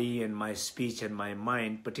body and my speech and my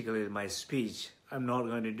mind, particularly my speech. I'm not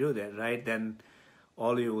going to do that, right? Then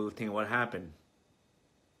all you will think, what happened?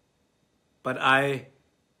 But I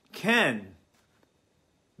can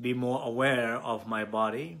be more aware of my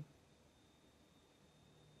body,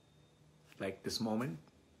 like this moment.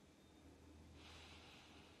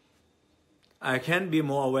 I can be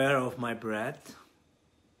more aware of my breath,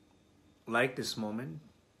 like this moment.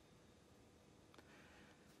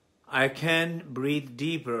 I can breathe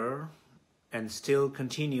deeper and still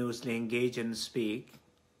continuously engage and speak,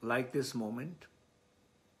 like this moment.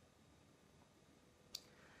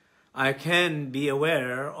 I can be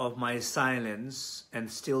aware of my silence and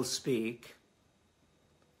still speak,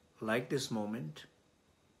 like this moment.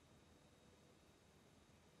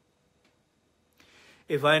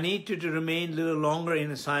 If I need to remain a little longer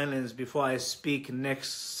in silence before I speak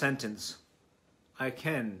next sentence, I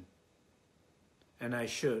can and I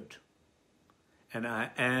should, and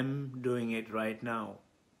I am doing it right now,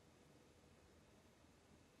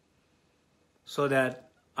 so that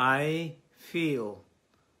I feel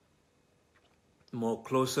more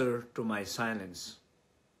closer to my silence.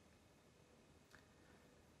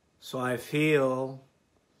 So I feel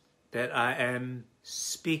that I am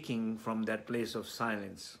speaking from that place of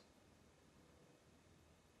silence.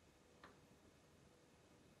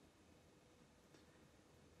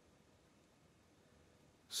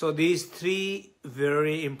 So these three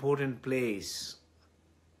very important places,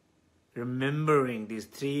 remembering these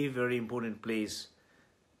three very important places,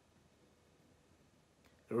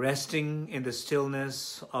 resting in the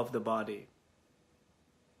stillness of the body,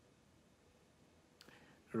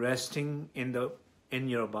 resting in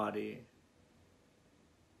your body,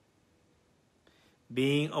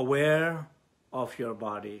 being aware of your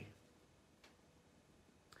body.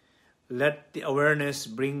 Let the awareness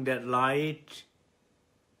bring that light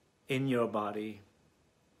in your body,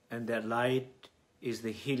 and that light is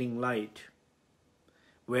the healing light.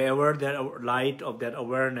 Wherever that light of that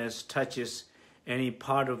awareness touches any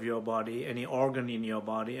part of your body, any organ in your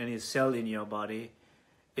body, any cell in your body,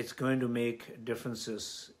 it's going to make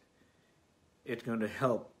differences. It's going to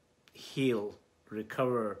help heal,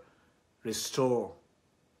 recover, restore.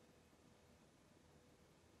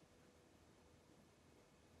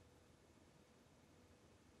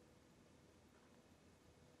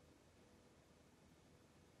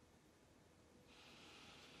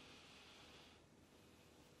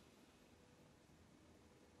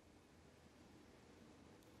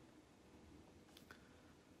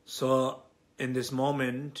 So in this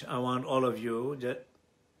moment, I want all of you, that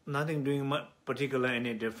nothing doing much particular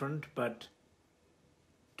any different, but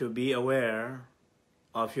to be aware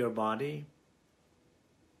of your body.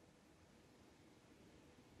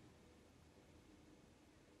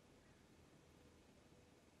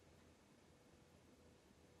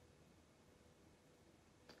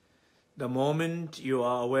 The moment you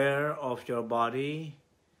are aware of your body,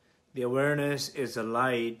 the awareness is a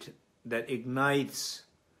light that ignites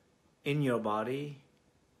in your body,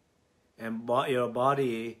 and your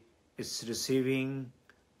body is receiving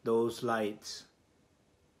those lights.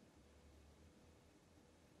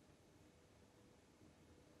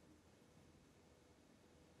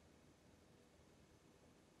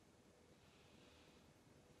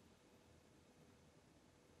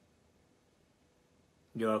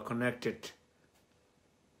 You are connected.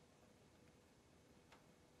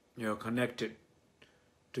 You are connected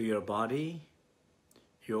to your body.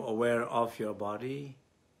 You're aware of your body.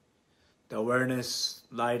 The awareness,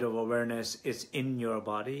 light of awareness is in your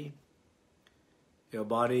body. Your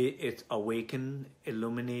body is awakened,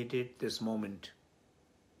 illuminated this moment.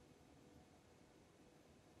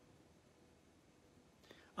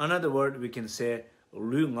 Another word we can say,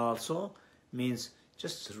 Lung also, means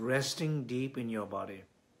just resting deep in your body.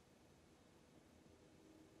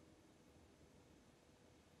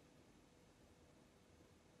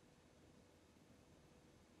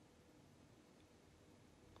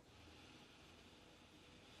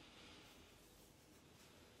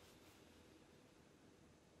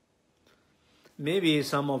 Maybe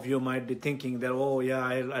some of you might be thinking that, oh yeah,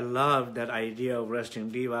 I love that idea of resting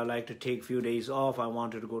deep. I like to take a few days off. I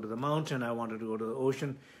wanted to go to the mountain. I wanted to go to the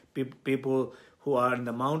ocean. People who are in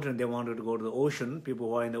the mountain, they wanted to go to the ocean. People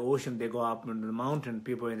who are in the ocean, they go up into the mountain.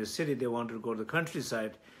 People in the city, they wanted to go to the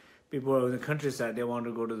countryside. People who are in the countryside, they want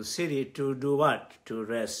to go to the city to do what? To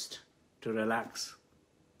rest, to relax,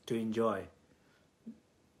 to enjoy.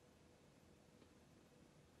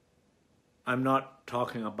 I'm not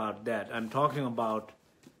talking about that. I'm talking about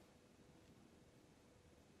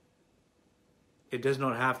it does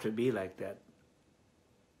not have to be like that.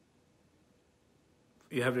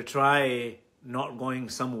 You have to try not going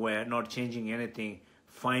somewhere, not changing anything,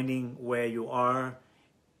 finding where you are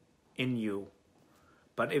in you.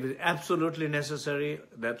 But if it's absolutely necessary,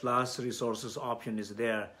 that last resources option is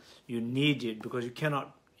there. You need it because you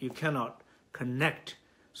cannot connect.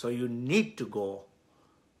 So you need to go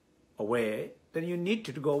away. Then you need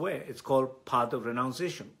to go away. It's called path of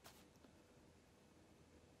renunciation.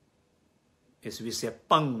 As we say,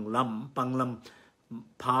 panglam,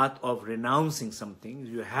 path of renouncing something.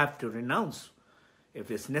 You have to renounce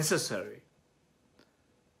if it's necessary.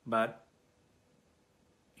 But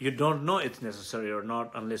you don't know it's necessary or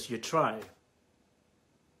not unless you try.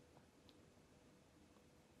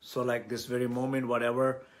 So like this very moment,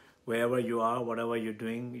 wherever you are, whatever you're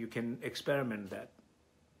doing, you can experiment that.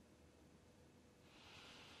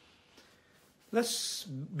 Let's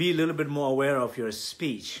be a little bit more aware of your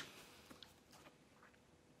speech.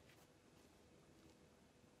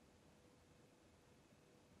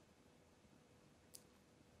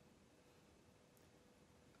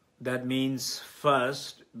 That means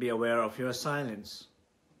first, be aware of your silence.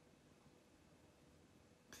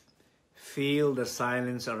 Feel the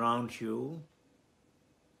silence around you.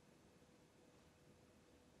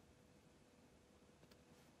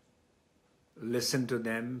 Listen to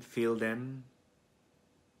them, feel them,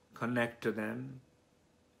 connect to them,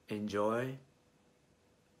 enjoy.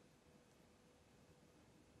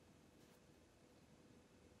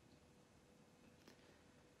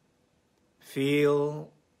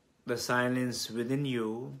 Feel the silence within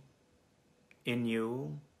you, in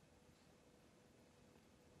you,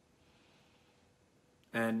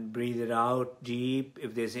 and breathe it out deep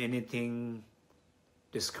if there's anything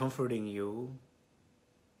discomforting you.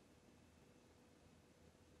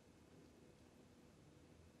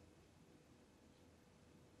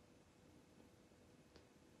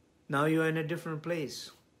 Now you are in a different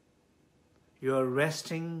place. You are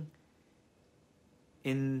resting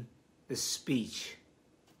in the speech.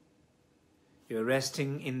 You're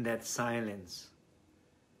resting in that silence.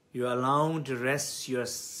 You're allowed to rest your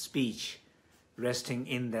speech, resting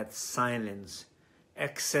in that silence,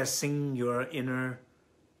 accessing your inner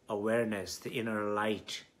awareness, the inner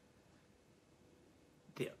light,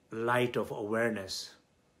 the light of awareness.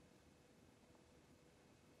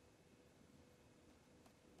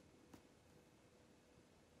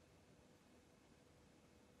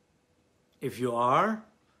 If you are,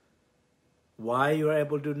 why you are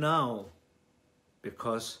able to now?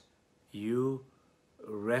 Because you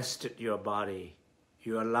rested your body.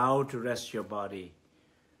 You're allowed to rest your body.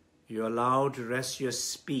 You're allowed to rest your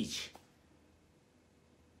speech.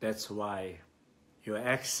 That's why you're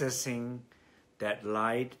accessing that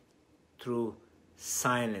light through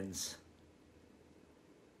silence.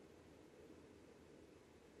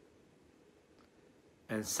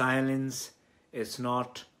 And silence is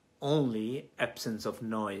not only absence of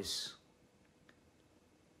noise.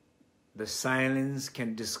 The silence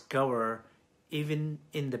can discover even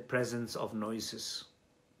in the presence of noises.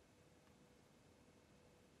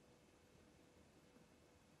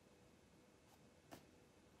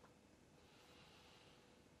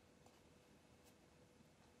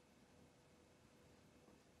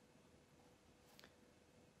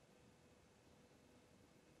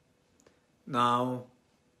 Now,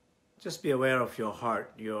 just be aware of your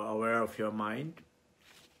heart. You're aware of your mind.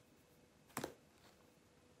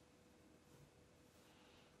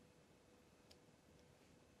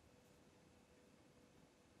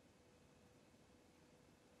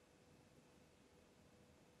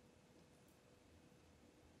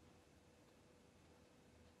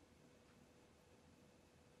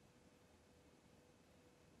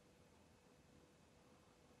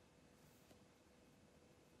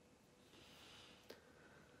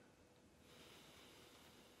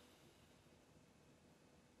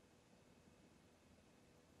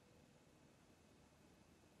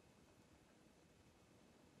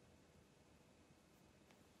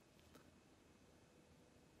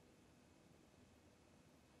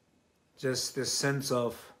 Just this sense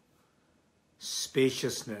of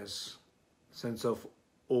spaciousness, sense of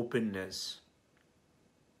openness,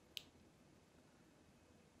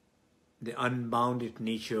 the unbounded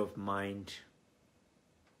nature of mind,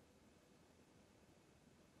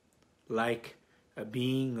 like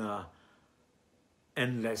being an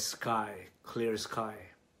endless sky, clear sky.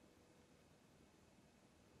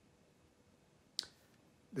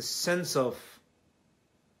 The sense of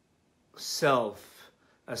self,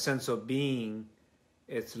 a sense of being,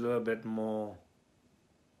 it's a little bit more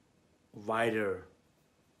wider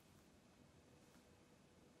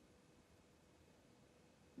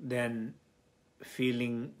than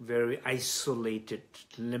feeling very isolated,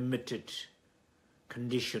 limited,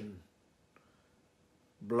 conditioned,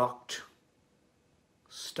 blocked,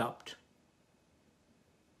 stopped,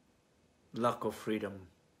 lack of freedom.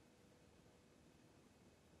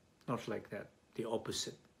 Not like that, the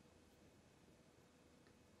opposite.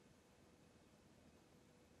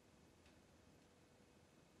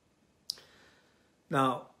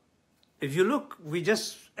 Now, if you look,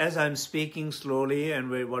 as I'm speaking slowly, and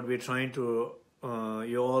what we're trying to,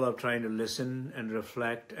 you all are trying to listen and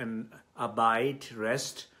reflect and abide,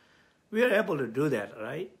 rest, we are able to do that,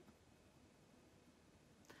 right?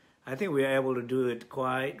 I think we are able to do it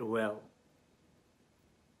quite well.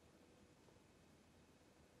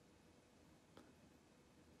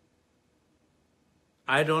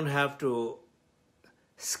 I don't have to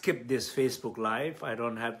skip this Facebook Live. I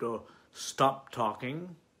don't have to stop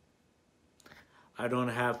talking. I don't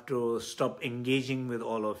have to stop engaging with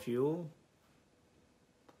all of you.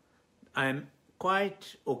 I'm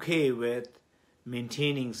quite okay with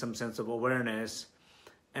maintaining some sense of awareness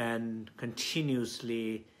and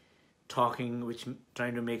continuously talking,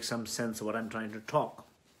 trying to make some sense of what I'm trying to talk.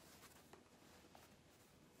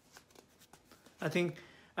 I think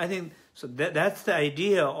so. That's the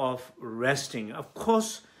idea of resting. Of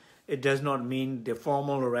course, it does not mean the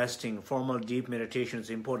formal resting, formal deep meditation is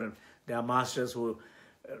important. There are masters who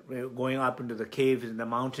are going up into the caves in the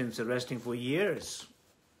mountains and resting for years.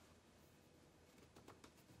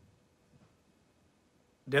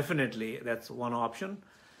 Definitely, that's one option.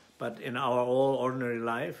 But in our all ordinary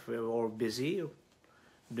life, we're all busy,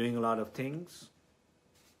 doing a lot of things.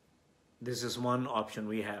 This is one option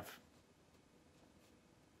we have.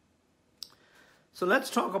 So let's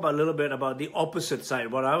talk a little bit about the opposite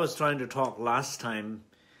side. What I was trying to talk last time,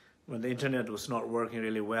 when the internet was not working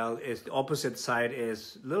really well, is the opposite side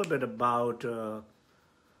is a little bit about the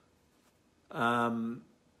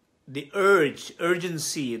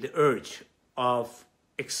urgency, the urge of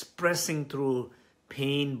expressing through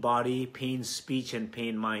pain body, pain speech, and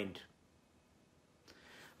pain mind.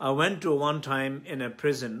 I went to one time in a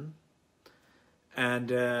prison,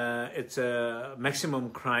 and it's a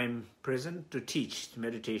maximum crime prison, to teach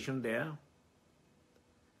meditation there.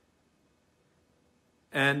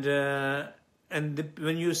 And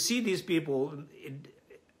when you see these people,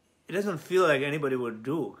 it doesn't feel like anybody would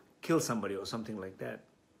kill somebody or something like that,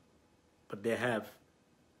 but they have.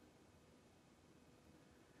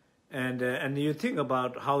 And you think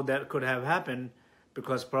about how that could have happened,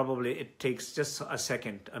 because probably it takes just a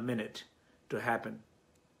second, a minute to happen.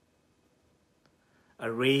 A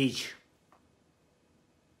rage,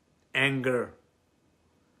 anger,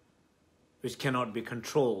 which cannot be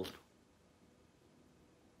controlled,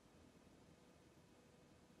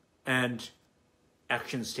 and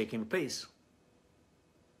actions taking place.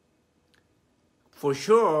 For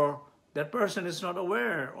sure, that person is not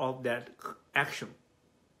aware of that action.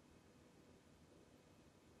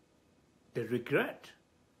 They regret.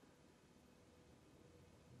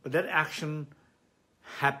 But that action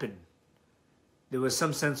happened. There was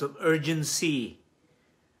some sense of urgency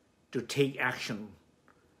to take action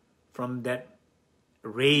from that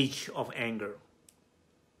rage of anger.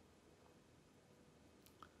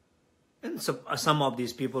 And so, some of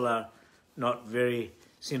these people are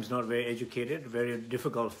seems not very educated, very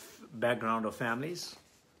difficult background of families,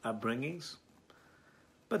 upbringings.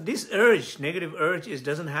 But this urge, negative urge,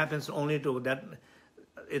 doesn't happen only to that.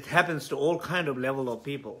 It happens to all kind of level of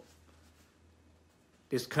people.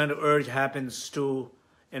 This kind of urge happens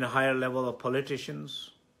in a higher level of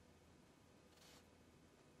politicians,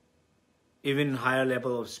 even higher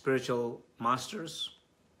level of spiritual masters.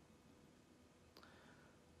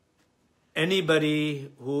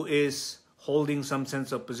 Anybody who is holding some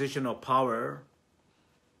sense of position of power,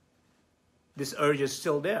 this urge is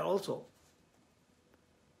still there also.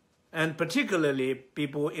 And particularly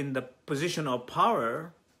people in the position of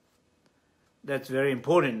power, that's very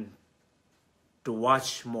important to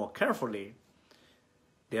watch more carefully.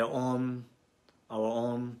 Our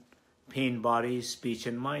own pain, body, speech,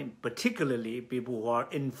 and mind. Particularly people who are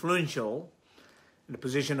influential in the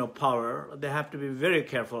position of power, they have to be very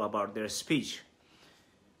careful about their speech.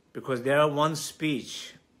 Because their one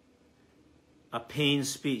speech, a pain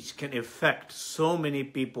speech, can affect so many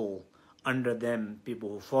people under them, people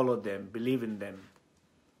who follow them, believe in them.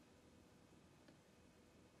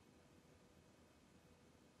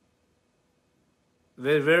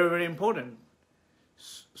 Very, very, very important.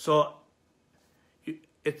 So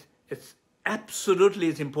it's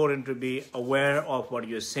absolutely important to be aware of what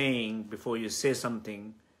you're saying before you say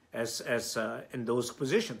something, as in those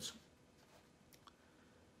positions.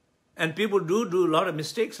 And people do a lot of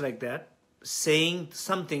mistakes like that, saying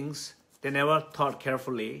some things they never thought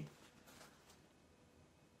carefully.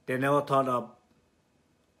 They never thought of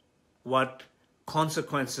what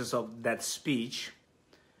consequences of that speech,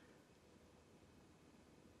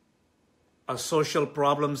 or social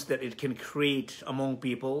problems that it can create among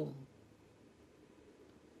people.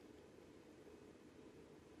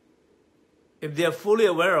 If they are fully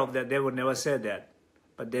aware of that, they would never say that.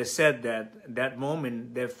 But they said that at that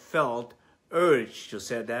moment they felt urge to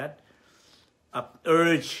say that,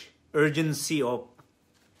 urgency of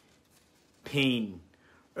pain,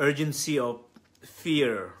 urgency of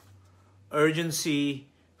fear, urgency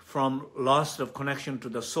from loss of connection to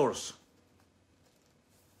the source.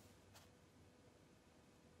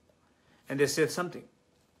 And they said something.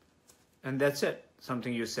 And that's it.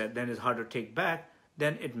 Something you said, then it's hard to take back,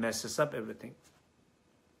 then it messes up everything.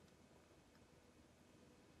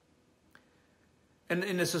 And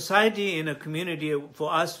in a society, in a community,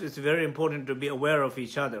 for us, it's very important to be aware of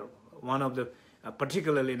each other. One of the,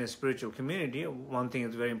 particularly in a spiritual community, one thing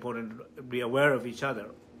is very important to be aware of each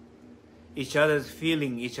other's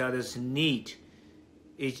feeling, each other's need,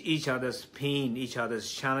 each other's pain, each other's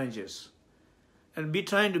challenges. And be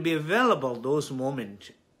trying to be available those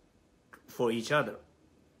moments for each other.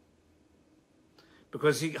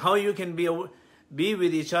 Because how you can be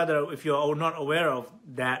with each other if you are not aware of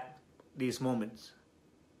these moments.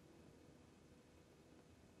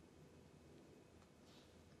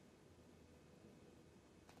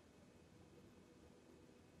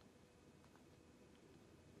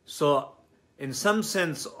 So, in some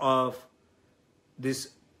sense of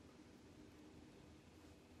this,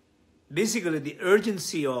 basically the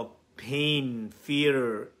urgency of pain,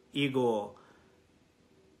 fear, ego,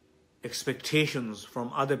 expectations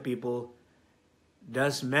from other people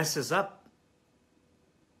does messes up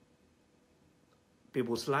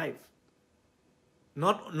people's life.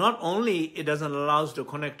 Not only it doesn't allow us to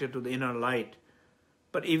connect it to the inner light,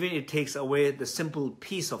 but even it takes away the simple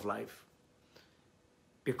peace of life.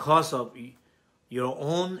 Because of your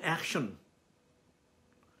own action,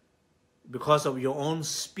 because of your own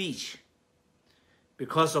speech,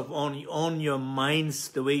 because of on your minds,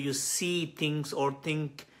 the way you see things or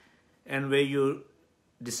think, and where you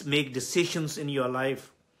make decisions in your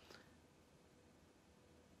life.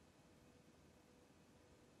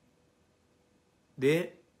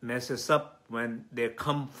 They mess us up when they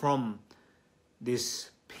come from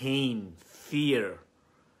this pain, fear,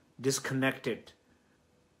 disconnected,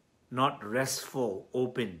 not restful,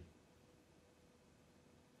 open.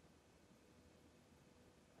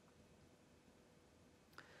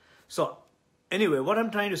 So, anyway, what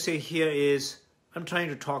I'm trying to say here is, I'm trying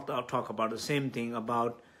to talk about the same thing,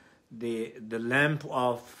 about the lamp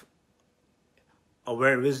of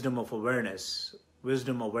wisdom awareness,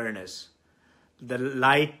 the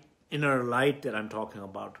light, inner light that I'm talking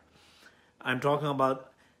about. I'm talking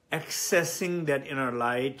about accessing that inner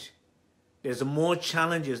light. There's more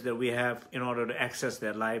challenges that we have in order to access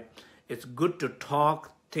that light. It's good to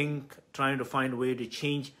talk, think, trying to find a way to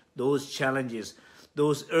change those challenges,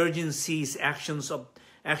 those urgencies, actions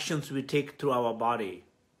we take through our body.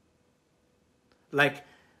 Like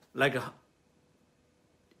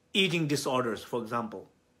eating disorders, for example.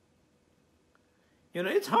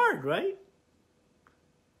 It's hard, right?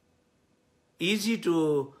 Easy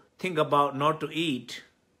to think about not to eat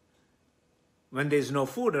when there's no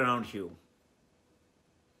food around you.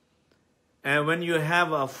 And when you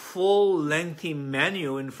have a full lengthy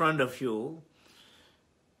menu in front of you,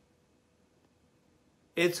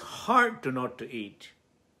 it's hard to not to eat.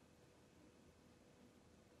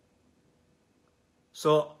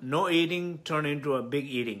 So no eating turn into a big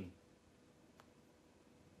eating.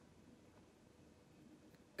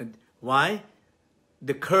 And why?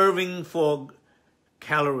 The craving for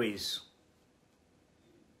calories.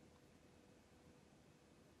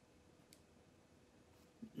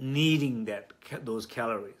 Needing those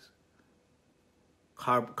calories.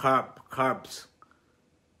 Carbs.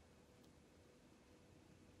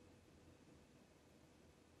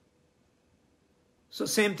 So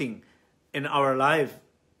same thing in our life.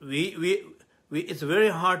 It's very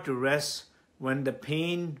hard to rest when the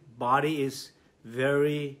pain body is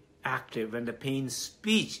very active, when the pain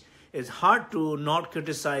speech. It's hard to not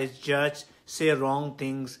criticize, judge, say wrong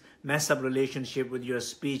things, mess up relationship with your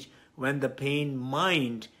speech when the pain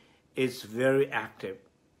mind is very active.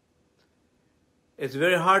 It's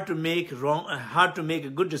very hard to make a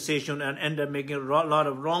good decision and end up making a lot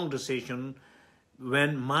of wrong decision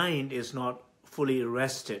when mind is not fully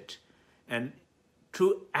rested and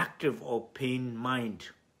too active of pain mind.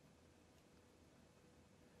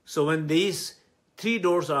 So when these three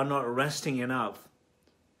doors are not resting enough,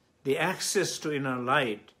 the access to inner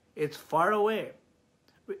light, it's far away.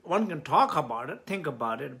 One can talk about it, think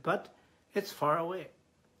about it, but it's far away.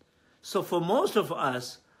 So for most of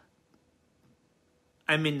us,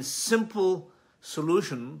 simple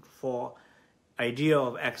solution for idea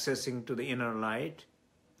of accessing to the inner light,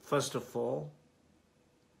 first of all,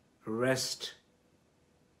 rest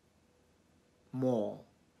more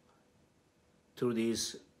through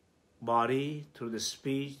this body, through the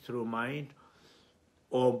speech, through mind,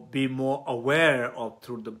 or be more aware of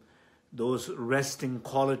through those resting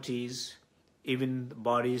qualities, even the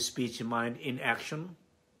body, speech, mind in action.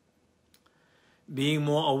 Being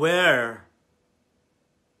more aware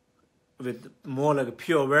with more like a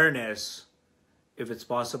pure awareness, if it's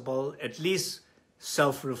possible, at least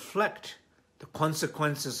self-reflect the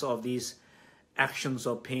consequences of these actions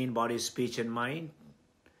of pain, body, speech, and mind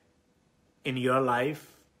in your life,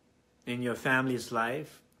 in your family's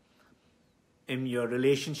life, in your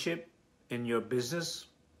relationship, in your business,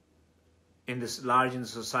 in this large in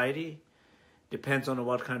society. Depends on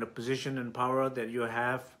what kind of position and power that you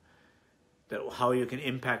have, that how you can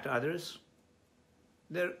impact others.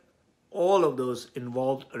 All of those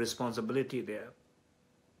involved a responsibility there.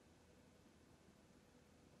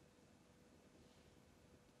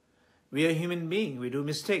 We are human beings, we do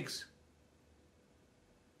mistakes.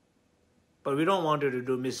 But we don't want to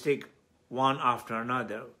do mistake one after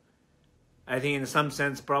another. I think in some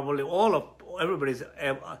sense probably everybody's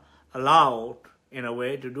allowed in a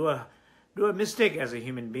way to do a mistake as a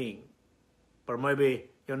human being. But maybe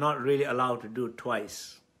you're not really allowed to do it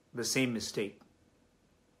twice, the same mistake.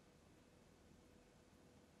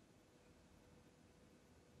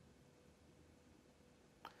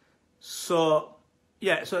 So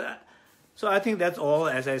I think that's all.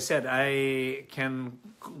 As I said, I can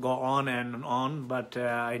go on and on, but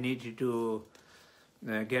I need to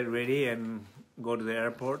get ready and go to the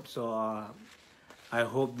airport. So I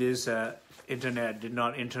hope this internet did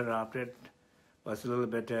not interrupt it. Was a little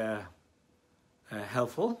bit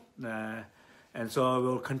helpful. And so I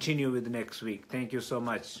will continue with next week. Thank you so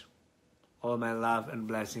much. All my love and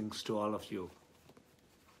blessings to all of you.